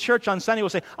people in church on Sunday will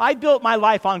say, I built my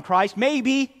life on Christ.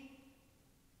 Maybe,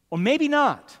 or maybe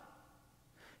not.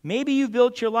 Maybe you've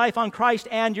built your life on Christ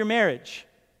and your marriage,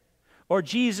 or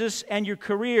Jesus and your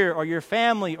career, or your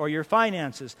family, or your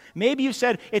finances. Maybe you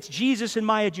said, it's Jesus and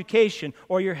my education,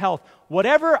 or your health.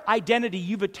 Whatever identity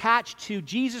you've attached to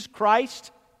Jesus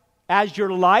Christ as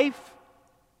your life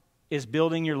is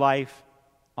building your life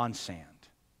on sand.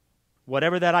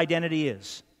 Whatever that identity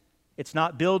is. It's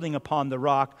not building upon the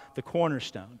rock, the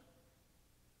cornerstone.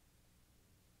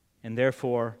 And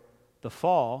therefore, the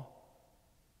fall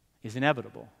is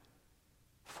inevitable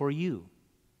for you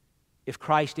if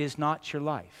Christ is not your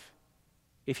life,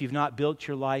 if you've not built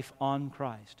your life on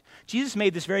Christ. Jesus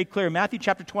made this very clear. Matthew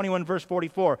chapter 21, verse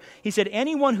 44. He said,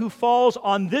 anyone who falls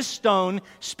on this stone,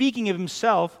 speaking of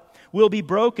himself, will be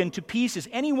broken to pieces.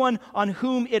 Anyone on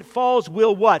whom it falls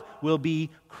will what? Will be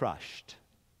crushed.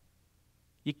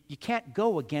 You can't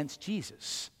go against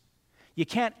Jesus. You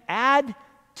can't add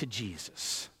to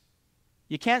Jesus.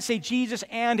 You can't say Jesus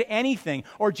and anything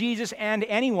or Jesus and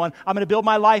anyone. I'm going to build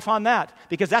my life on that,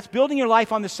 because that's building your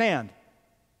life on the sand.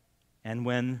 And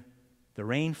when the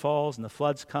rain falls and the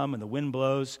floods come and the wind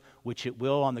blows, which it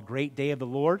will on the great day of the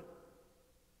Lord,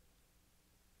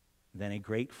 then a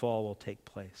great fall will take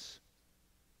place.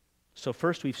 So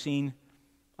first we've seen,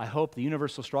 I hope, the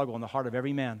universal struggle in the heart of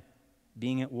every man,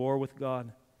 being at war with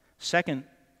God. Second,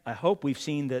 I hope we've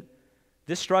seen that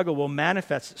this struggle will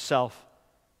manifest itself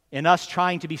in us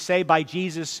trying to be saved by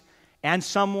Jesus and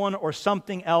someone or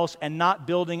something else and not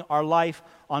building our life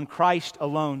on Christ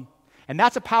alone. And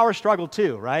that's a power struggle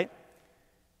too, right?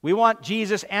 We want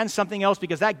Jesus and something else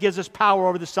because that gives us power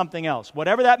over the something else,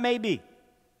 whatever that may be.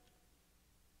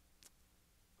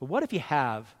 But what if you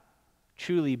have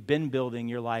truly been building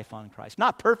your life on Christ?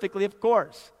 Not perfectly, of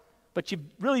course, but you've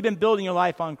really been building your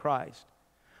life on Christ.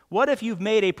 What if you've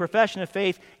made a profession of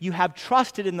faith, you have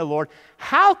trusted in the Lord?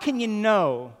 How can you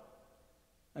know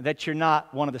that you're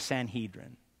not one of the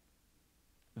Sanhedrin?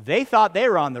 They thought they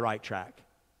were on the right track.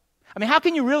 I mean, how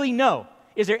can you really know?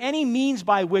 Is there any means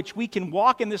by which we can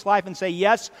walk in this life and say,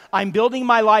 yes, I'm building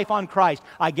my life on Christ.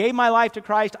 I gave my life to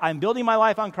Christ. I'm building my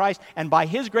life on Christ. And by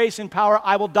His grace and power,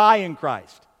 I will die in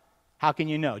Christ. How can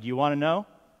you know? Do you want to know?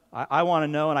 I want to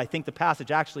know, and I think the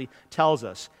passage actually tells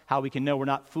us how we can know we're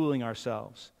not fooling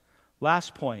ourselves.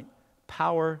 Last point,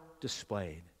 power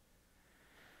displayed.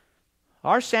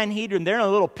 Our Sanhedrin, they're in a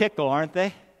little pickle, aren't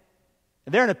they?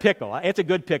 They're in a pickle. It's a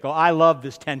good pickle. I love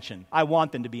this tension. I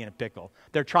want them to be in a pickle.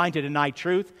 They're trying to deny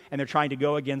truth, and they're trying to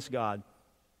go against God.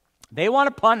 They want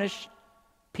to punish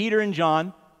Peter and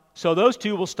John, so those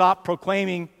two will stop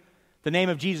proclaiming the name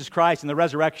of Jesus Christ and the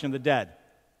resurrection of the dead.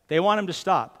 They want them to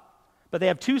stop. But they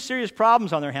have two serious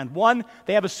problems on their hand. One,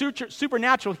 they have a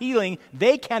supernatural healing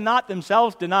they cannot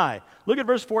themselves deny. Look at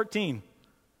verse 14.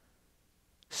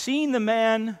 Seeing the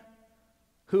man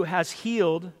who was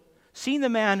healed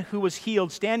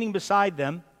standing beside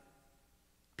them,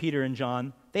 Peter and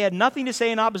John, they had nothing to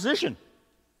say in opposition.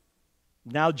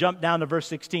 Now jump down to verse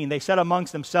 16. They said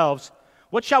amongst themselves,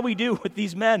 "What shall we do with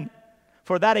these men?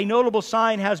 For that a notable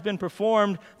sign has been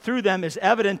performed through them is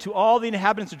evident to all the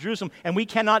inhabitants of Jerusalem, and we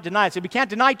cannot deny it." So we can't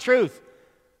deny truth.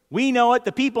 We know it,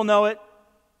 the people know it.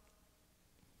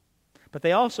 But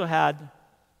they also had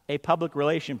a public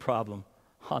relation problem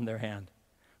on their hand.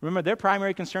 Remember, their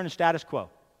primary concern is status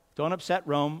quo. Don't upset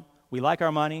Rome. We like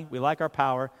our money. We like our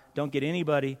power. Don't get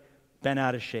anybody bent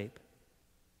out of shape.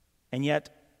 And yet,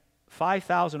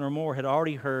 5,000 or more had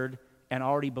already heard and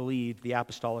already believed the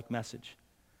apostolic message.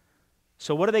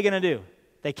 So what are they going to do?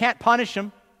 They can't punish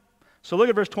them. So look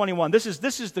at verse 21. This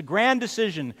is the grand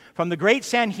decision from the great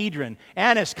Sanhedrin,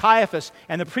 Annas, Caiaphas,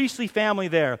 and the priestly family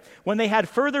there. When they had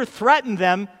further threatened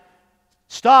them,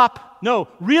 stop, no,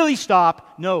 really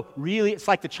stop, no, really. It's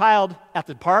like the child at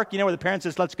the park, where the parent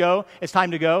says, let's go, it's time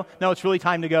to go. No, it's really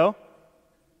time to go.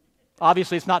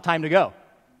 Obviously, it's not time to go.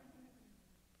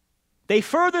 They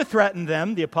further threatened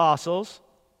them, the apostles,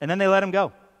 and then they let them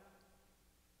go.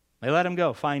 They let them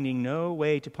go, finding no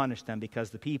way to punish them because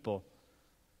of the people,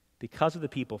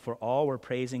 for all were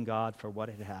praising God for what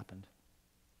had happened.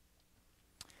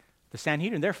 The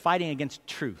Sanhedrin, they're fighting against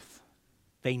truth.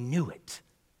 They knew it.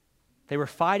 They were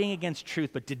fighting against truth,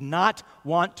 but did not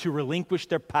want to relinquish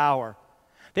their power.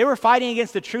 They were fighting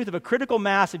against the truth of a critical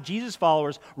mass of Jesus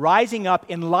followers rising up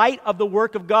in light of the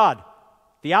work of God,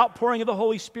 the outpouring of the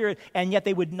Holy Spirit, and yet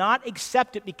they would not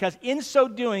accept it because in so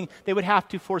doing, they would have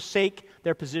to forsake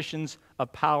their positions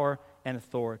of power and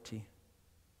authority.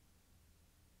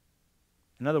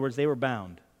 In other words, they were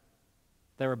bound.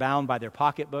 They were bound by their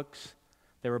pocketbooks.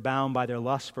 They were bound by their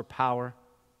lust for power.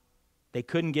 They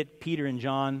couldn't get Peter and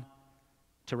John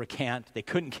to recant. They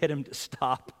couldn't get him to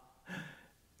stop.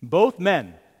 Both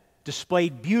men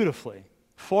displayed beautifully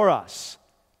for us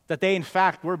that they, in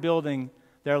fact, were building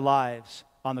their lives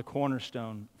on the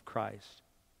cornerstone of Christ.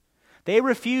 They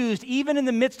refused, even in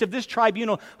the midst of this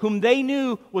tribunal, whom they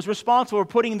knew was responsible for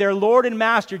putting their Lord and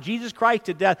Master, Jesus Christ,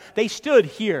 to death. They stood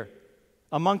here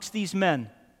amongst these men,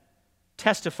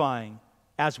 testifying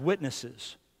as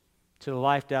witnesses to the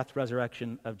life, death,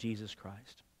 resurrection of Jesus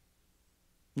Christ.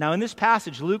 Now, in this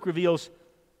passage, Luke reveals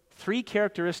three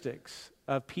characteristics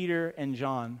of Peter and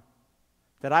John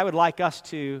that I would like us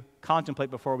to contemplate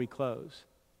before we close.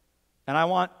 And I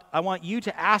want you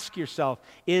to ask yourself,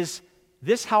 is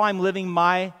this how I'm living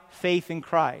my faith in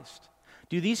Christ?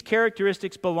 Do these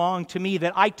characteristics belong to me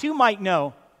that I too might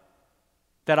know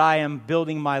that I am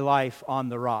building my life on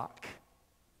the rock?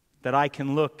 That I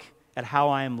can look at how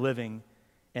I am living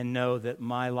and know that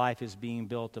my life is being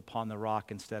built upon the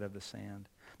rock instead of the sand.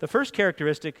 The first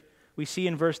characteristic we see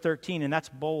in verse 13, and that's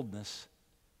boldness.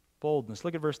 Boldness.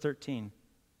 Look at verse 13.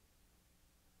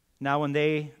 Now when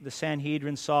the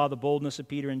Sanhedrin, saw the boldness of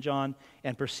Peter and John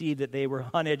and perceived that they were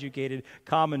uneducated,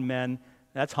 common men,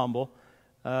 that's humble,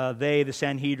 the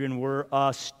Sanhedrin, were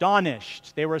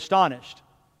astonished. They were astonished.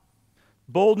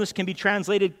 Boldness can be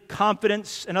translated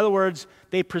confidence. In other words,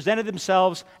 they presented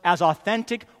themselves as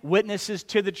authentic witnesses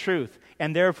to the truth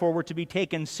and therefore were to be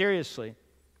taken seriously.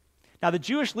 Now, the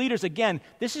Jewish leaders, again,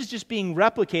 this is just being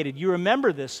replicated. You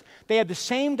remember this. They had the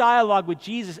same dialogue with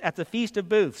Jesus at the Feast of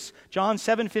Booths. John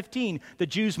 7:15. The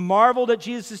Jews marveled at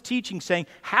Jesus' teaching, saying,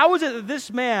 "How is it that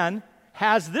this man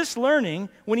has this learning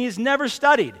when he has never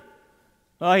studied?"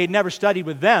 Well, he had never studied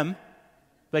with them,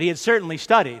 but he had certainly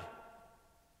studied.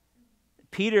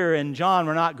 Peter and John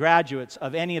were not graduates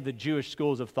of any of the Jewish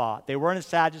schools of thought. They weren't the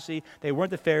Sadducees, they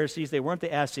weren't the Pharisees, they weren't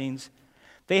the Essenes.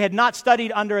 They had not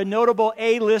studied under a notable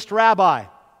A-list rabbi.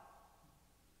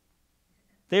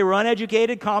 They were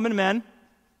uneducated, common men.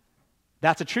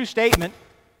 That's a true statement,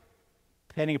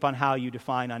 depending upon how you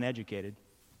define uneducated.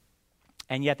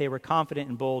 And yet they were confident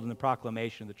and bold in the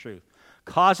proclamation of the truth,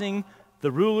 causing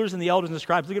the rulers and the elders and the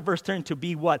scribes, look at verse 10, to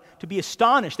be what? To be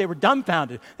astonished. They were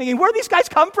dumbfounded, thinking, where do these guys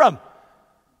come from?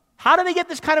 How do they get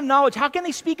this kind of knowledge? How can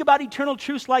they speak about eternal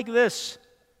truths like this?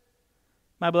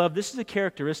 My beloved, this is a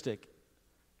characteristic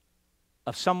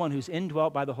of someone who's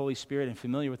indwelt by the Holy Spirit and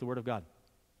familiar with the Word of God.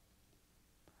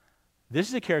 This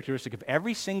is a characteristic of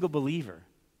every single believer,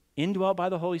 indwelt by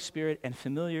the Holy Spirit and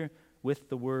familiar with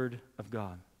the Word of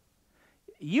God.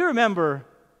 You remember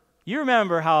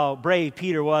how brave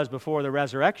Peter was before the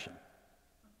resurrection.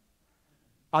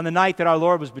 On the night that our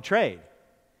Lord was betrayed,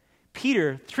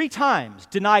 Peter 3 times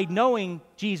denied knowing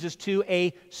Jesus to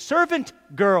a servant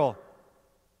girl.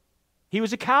 He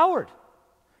was a coward.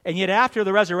 And yet after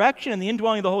the resurrection and the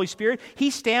indwelling of the Holy Spirit,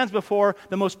 he stands before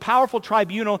the most powerful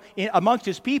tribunal amongst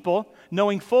his people,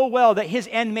 knowing full well that his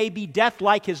end may be death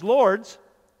like his Lord's.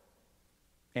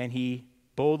 And he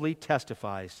boldly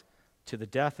testifies to the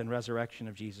death and resurrection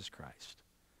of Jesus Christ.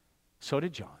 So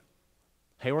did John.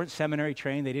 They weren't seminary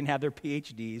trained. They didn't have their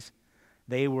PhDs.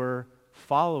 They were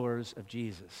followers of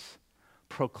Jesus,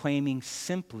 proclaiming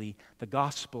simply the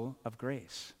gospel of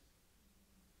grace.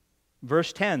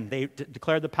 Verse 10, they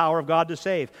declared the power of God to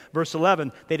save. Verse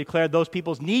 11, they declared those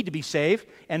people's need to be saved.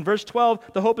 And verse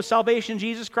 12, the hope of salvation in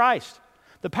Jesus Christ.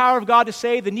 The power of God to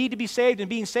save, the need to be saved, and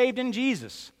being saved in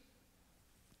Jesus.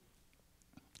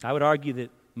 I would argue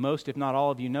that most, if not all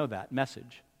of you, know that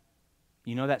message.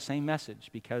 You know that same message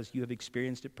because you have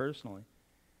experienced it personally.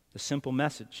 The simple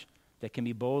message that can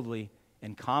be boldly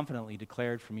and confidently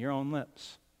declared from your own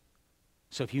lips.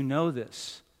 So if you know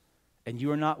this and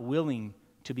you are not willing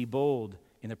to be bold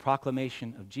in the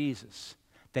proclamation of Jesus,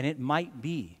 then it might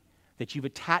be that you've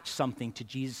attached something to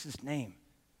Jesus' name.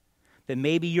 That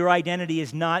maybe your identity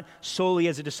is not solely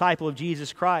as a disciple of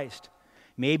Jesus Christ.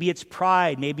 Maybe it's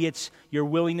pride. Maybe it's your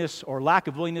willingness or lack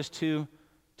of willingness to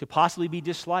possibly be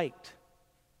disliked.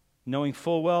 Knowing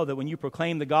full well that when you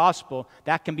proclaim the gospel,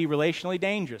 that can be relationally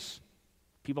dangerous.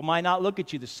 People might not look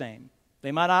at you the same.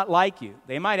 They might not like you.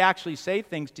 They might actually say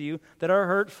things to you that are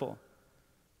hurtful.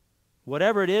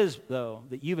 Whatever it is, though,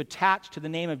 that you've attached to the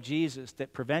name of Jesus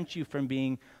that prevents you from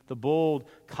being the bold,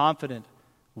 confident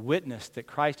witness that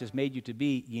Christ has made you to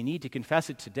be, you need to confess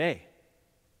it today.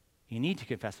 You need to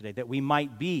confess today that we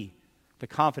might be the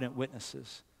confident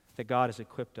witnesses that God has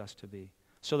equipped us to be.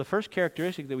 So the first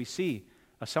characteristic that we see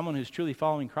of someone who's truly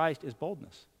following Christ is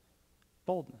boldness.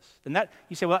 Boldness. And that,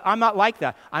 you say, well, I'm not like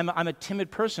that. I'm a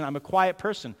timid person. I'm a quiet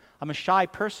person. I'm a shy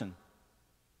person.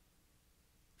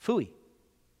 Phooey.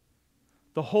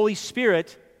 The Holy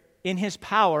Spirit, in His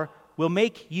power, will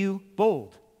make you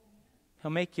bold.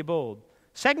 He'll make you bold.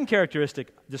 Second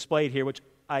characteristic displayed here, which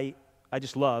I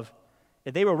just love,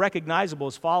 that they were recognizable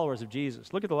as followers of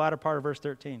Jesus. Look at the latter part of verse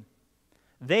 13.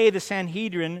 They, the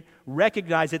Sanhedrin,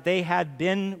 recognized that they had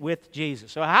been with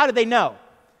Jesus. So how did they know?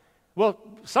 Well,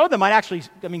 some of them might actually,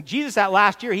 Jesus that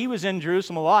last year, he was in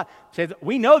Jerusalem a lot. Said,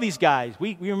 we know these guys.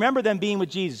 We remember them being with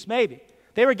Jesus. Maybe.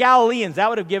 They were Galileans. That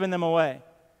would have given them away.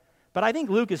 But I think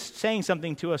Luke is saying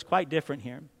something to us quite different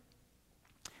here.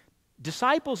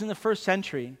 Disciples in the first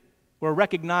century were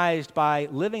recognized by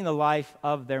living the life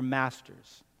of their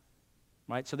masters.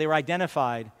 Right? So they were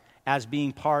identified as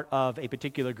being part of a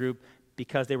particular group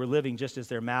because they were living just as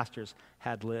their masters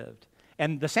had lived.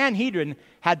 And the Sanhedrin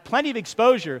had plenty of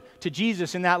exposure to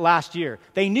Jesus in that last year.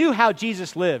 They knew how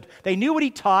Jesus lived. They knew what he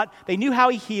taught. They knew how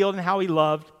he healed and how he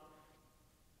loved.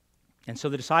 And so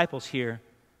the disciples here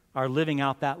are living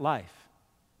out that life.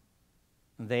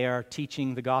 They are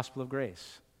teaching the gospel of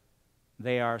grace.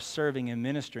 They are serving and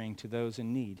ministering to those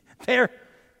in need.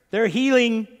 They're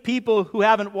healing people who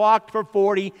haven't walked for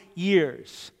 40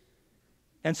 years.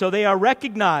 And so they are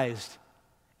recognized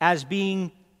as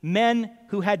being men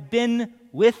who had been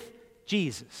with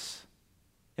Jesus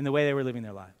in the way they were living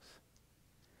their lives.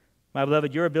 My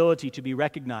beloved, your ability to be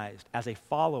recognized as a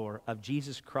follower of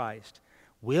Jesus Christ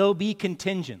will be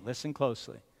contingent, listen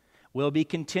closely, will be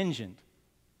contingent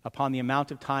upon the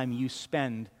amount of time you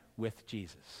spend with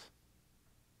Jesus.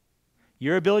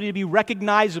 Your ability to be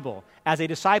recognizable as a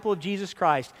disciple of Jesus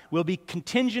Christ will be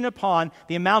contingent upon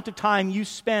the amount of time you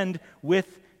spend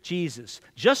with Jesus.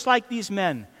 Just like these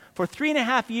men, For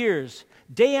 3.5 years,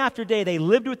 day after day, they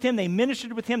lived with him, they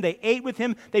ministered with him, they ate with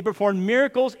him, they performed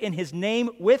miracles in his name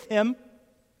with him.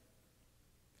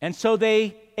 And so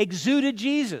they exuded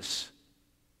Jesus.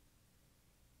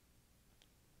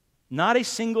 Not a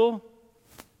single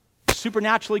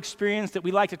supernatural experience that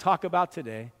we like to talk about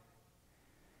today.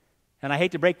 And I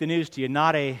hate to break the news to you,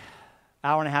 not an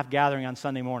hour-and-a-half gathering on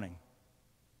Sunday morning.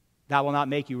 That will not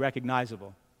make you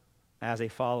recognizable as a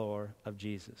follower of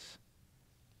Jesus.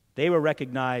 They were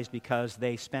recognized because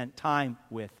they spent time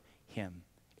with him.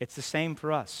 It's the same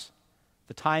for us.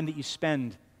 The time that you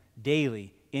spend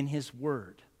daily in his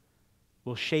word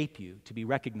will shape you to be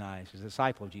recognized as a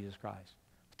disciple of Jesus Christ.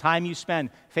 The time you spend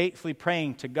faithfully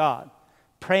praying to God,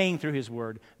 praying through his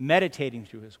word, meditating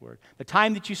through his word. The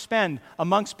time that you spend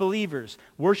amongst believers,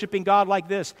 worshiping God like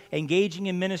this, engaging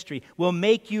in ministry, will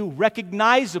make you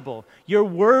recognizable. Your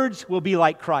words will be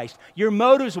like Christ. Your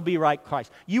motives will be like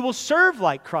Christ. You will serve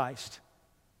like Christ.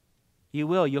 You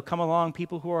will. You'll come along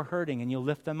people who are hurting and you'll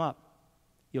lift them up.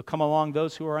 You'll come along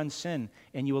those who are in sin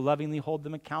and you will lovingly hold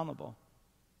them accountable.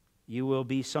 You will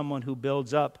be someone who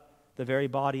builds up the very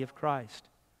body of Christ.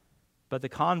 But the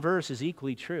converse is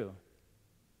equally true.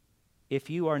 If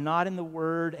you are not in the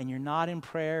Word and you're not in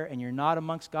prayer and you're not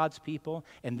amongst God's people,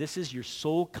 and this is your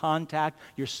sole contact,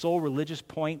 your sole religious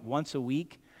point once a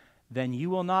week, then you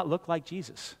will not look like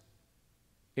Jesus.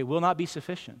 It will not be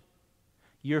sufficient.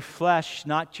 Your flesh,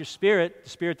 not your spirit, the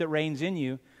spirit that reigns in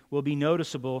you, will be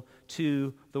noticeable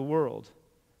to the world.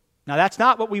 Now, that's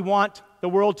not what we want the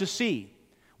world to see.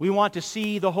 We want to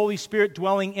see the Holy Spirit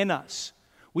dwelling in us.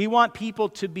 We want people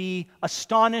to be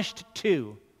astonished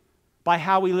too by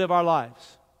how we live our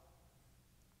lives.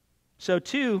 So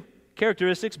 2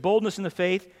 characteristics: boldness in the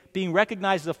faith, being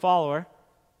recognized as a follower.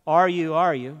 Are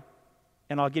you?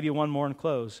 And I'll give you one more and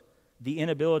close. The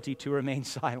inability to remain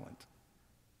silent.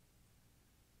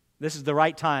 This is the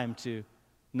right time to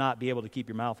not be able to keep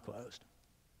your mouth closed.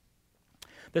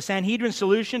 The Sanhedrin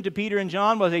solution to Peter and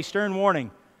John was a stern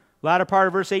warning. Latter part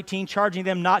of verse 18, charging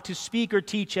them not to speak or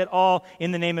teach at all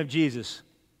in the name of Jesus.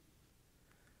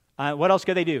 What else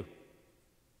could they do?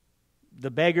 The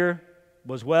beggar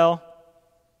was well.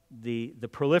 The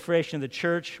proliferation of the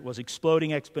church was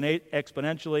exploding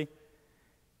exponentially.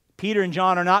 Peter and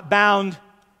John are not bound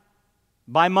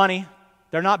by money.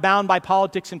 They're not bound by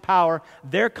politics and power.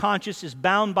 Their conscience is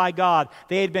bound by God.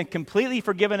 They had been completely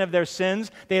forgiven of their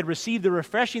sins. They had received the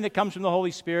refreshing that comes from the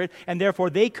Holy Spirit, and therefore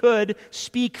they could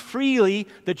speak freely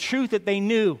the truth that they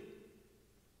knew.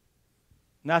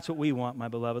 And that's what we want, my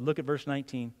beloved. Look at verse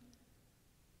 19.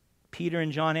 Peter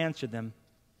and John answered them,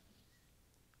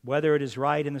 "Whether it is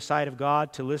right in the sight of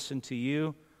God to listen to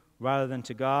you rather than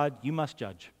to God, you must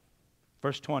judge."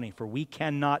 Verse 20, "For we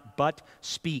cannot but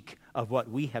speak of what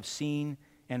we have seen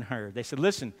and heard." They said,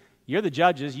 "Listen, you're the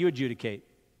judges, you adjudicate.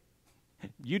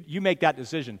 You make that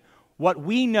decision. What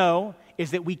we know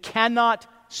is that we cannot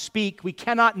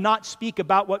not speak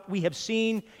about what we have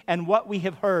seen and what we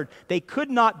have heard." They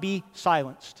could not be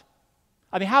silenced.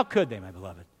 I mean, how could they, my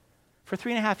beloved? For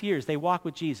 3.5 years, they walk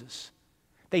with Jesus.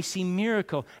 They see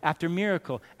miracle after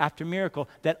miracle after miracle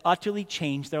that utterly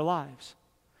changed their lives.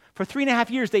 For 3.5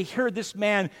 years, they heard this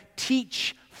man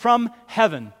teach from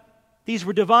heaven. These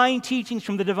were divine teachings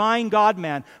from the divine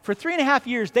God-man. For 3.5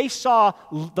 years, they saw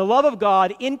the love of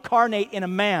God incarnate in a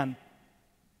man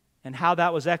and how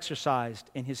that was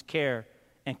exercised in his care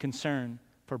and concern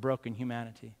for broken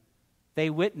humanity. They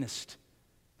witnessed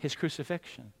his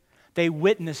crucifixion. They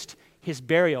witnessed his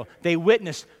burial. They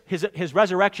witnessed his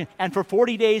resurrection, and for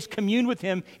 40 days communed with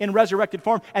him in resurrected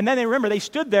form. And then they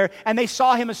stood there and they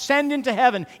saw him ascend into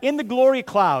heaven in the glory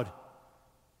cloud,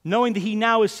 knowing that he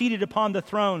now is seated upon the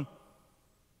throne.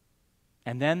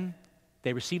 And then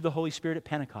they received the Holy Spirit at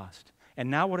Pentecost. And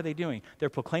now what are they doing? They're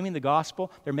proclaiming the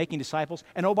gospel, they're making disciples,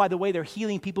 and oh, by the way, they're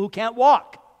healing people who can't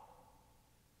walk.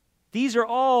 These are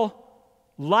all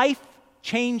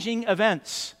life-changing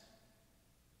events.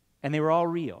 And they were all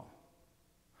real.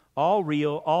 All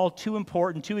real, all too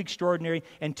important, too extraordinary,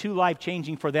 and too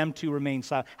life-changing for them to remain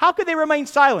silent. How could they remain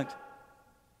silent?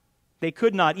 They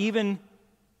could not, even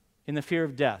in the fear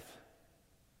of death.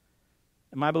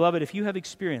 And my beloved, if you have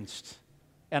experienced,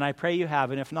 and I pray you have,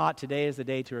 and if not, today is the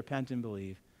day to repent and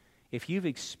believe. If you've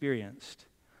experienced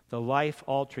the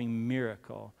life-altering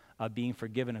miracle of being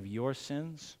forgiven of your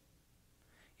sins,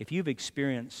 if you've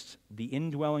experienced the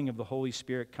indwelling of the Holy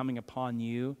Spirit coming upon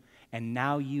you, and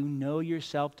now you know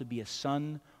yourself to be a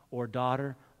son or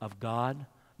daughter of God,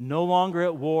 no longer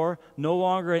at war, no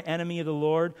longer an enemy of the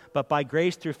Lord, but by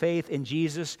grace through faith in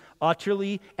Jesus,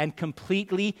 utterly and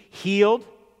completely healed,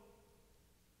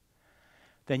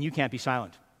 then you can't be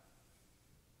silent.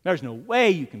 There's no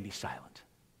way you can be silent.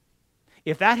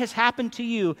 If that has happened to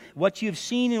you, what you've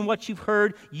seen and what you've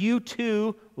heard, you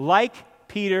too, like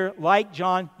Peter, like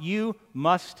John, you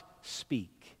must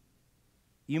speak.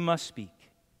 You must speak.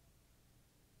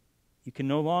 You can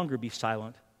no longer be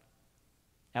silent.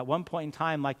 At one point in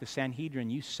time, like the Sanhedrin,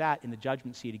 you sat in the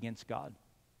judgment seat against God.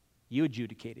 You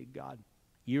adjudicated God.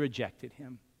 You rejected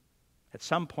him at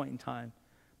some point in time.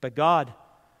 But God,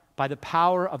 by the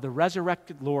power of the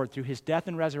resurrected Lord, through his death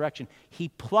and resurrection, he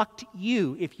plucked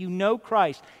you, if you know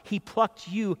Christ, he plucked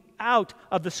you out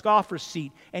of the scoffer's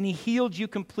seat, and he healed you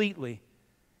completely,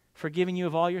 forgiving you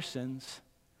of all your sins,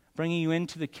 bringing you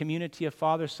into the community of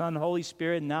Father, Son, Holy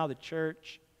Spirit, and now the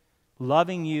church,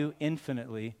 loving you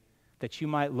infinitely, that you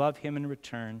might love him in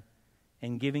return,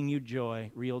 and giving you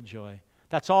joy, real joy.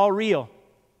 That's all real.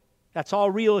 That's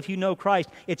all real if you know Christ.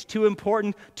 It's too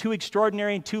important, too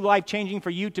extraordinary, and too life-changing for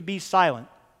you to be silent.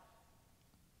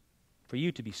 For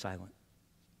you to be silent.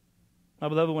 My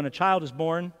beloved, when a child is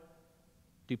born,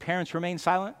 do parents remain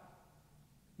silent?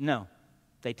 No.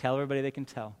 They tell everybody they can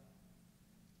tell.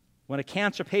 When a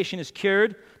cancer patient is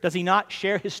cured, does he not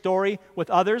share his story with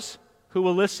others who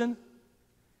will listen?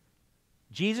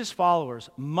 Jesus' followers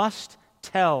must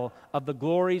tell of the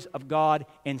glories of God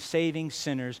in saving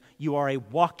sinners. You are a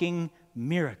walking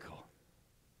miracle,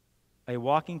 a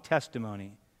walking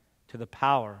testimony to the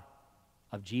power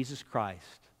of Jesus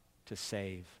Christ to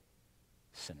save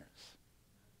sinners.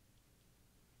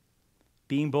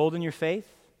 Being bold in your faith,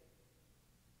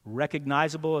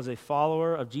 recognizable as a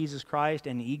follower of Jesus Christ,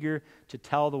 and eager to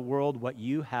tell the world what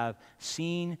you have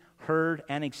seen, heard,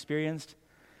 and experienced.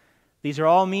 These are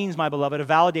all means, my beloved, of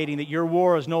validating that your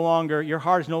heart is no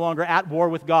longer at war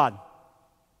with God.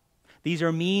 These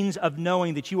are means of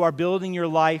knowing that you are building your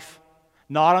life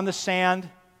not on the sand,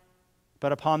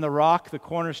 but upon the rock, the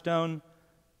cornerstone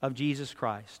of Jesus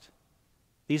Christ.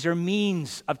 These are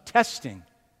means of testing.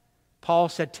 Paul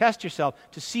said, test yourself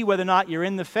to see whether or not you're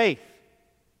in the faith.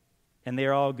 And they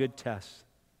are all good tests.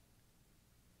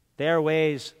 They are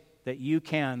ways that you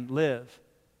can live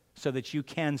so that you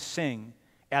can sing,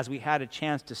 as we had a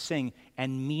chance to sing,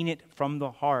 and mean it from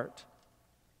the heart.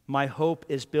 My hope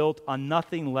is built on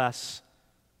nothing less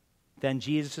than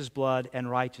Jesus' blood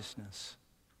and righteousness.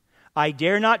 I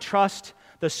dare not trust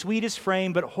the sweetest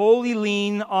frame, but wholly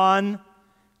lean on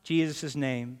Jesus'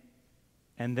 name.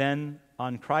 And then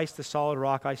on Christ the solid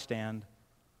rock I stand.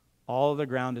 All other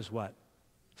ground is what?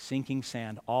 Sinking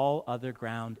sand. All other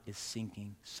ground is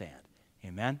sinking sand.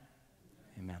 Amen?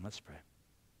 Amen. Let's pray.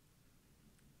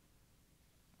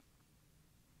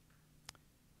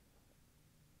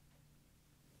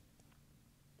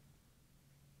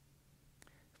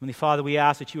 Heavenly Father, we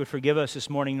ask that you would forgive us this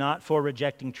morning, not for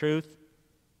rejecting truth,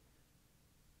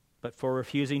 but for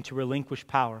refusing to relinquish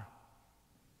power.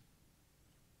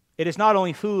 It is not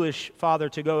only foolish, Father,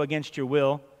 to go against your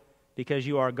will because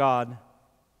you are God.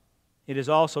 It is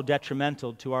also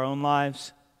detrimental to our own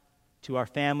lives, to our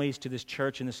families, to this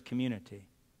church and this community.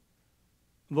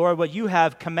 Lord, what you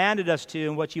have commanded us to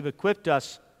and what you've equipped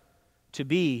us to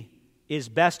be is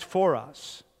best for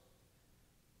us.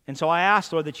 And so I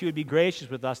ask, Lord, that you would be gracious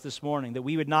with us this morning, that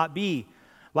we would not be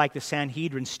like the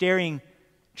Sanhedrin, staring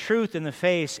truth in the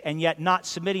face and yet not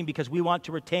submitting because we want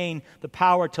to retain the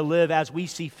power to live as we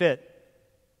see fit.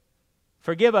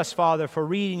 Forgive us, Father, for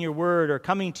reading your word or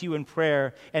coming to you in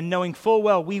prayer and knowing full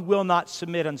well we will not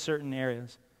submit on certain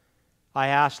areas. I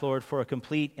ask, Lord, for a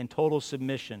complete and total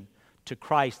submission to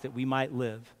Christ that we might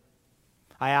live.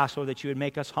 I ask, Lord, that you would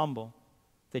make us humble,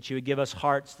 that you would give us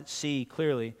hearts that see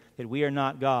clearly that we are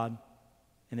not God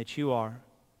and that you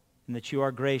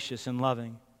are gracious and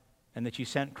loving, and that you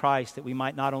sent Christ that we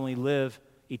might not only live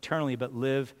eternally but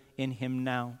live in him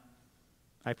now.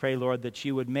 I pray, Lord, that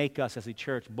you would make us as a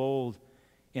church bold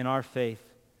in our faith,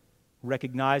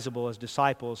 recognizable as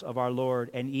disciples of our Lord,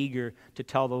 and eager to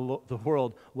tell the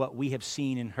world what we have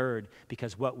seen and heard,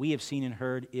 because what we have seen and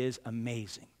heard is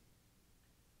amazing.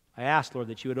 I ask, Lord,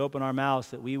 that you would open our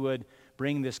mouths, that we would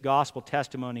bring this gospel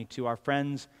testimony to our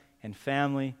friends and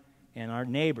family and our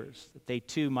neighbors, that they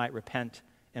too might repent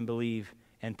and believe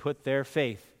and put their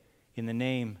faith in the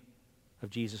name of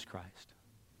Jesus Christ.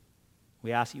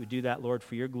 We ask that you would do that, Lord,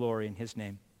 for your glory in his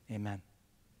name. Amen.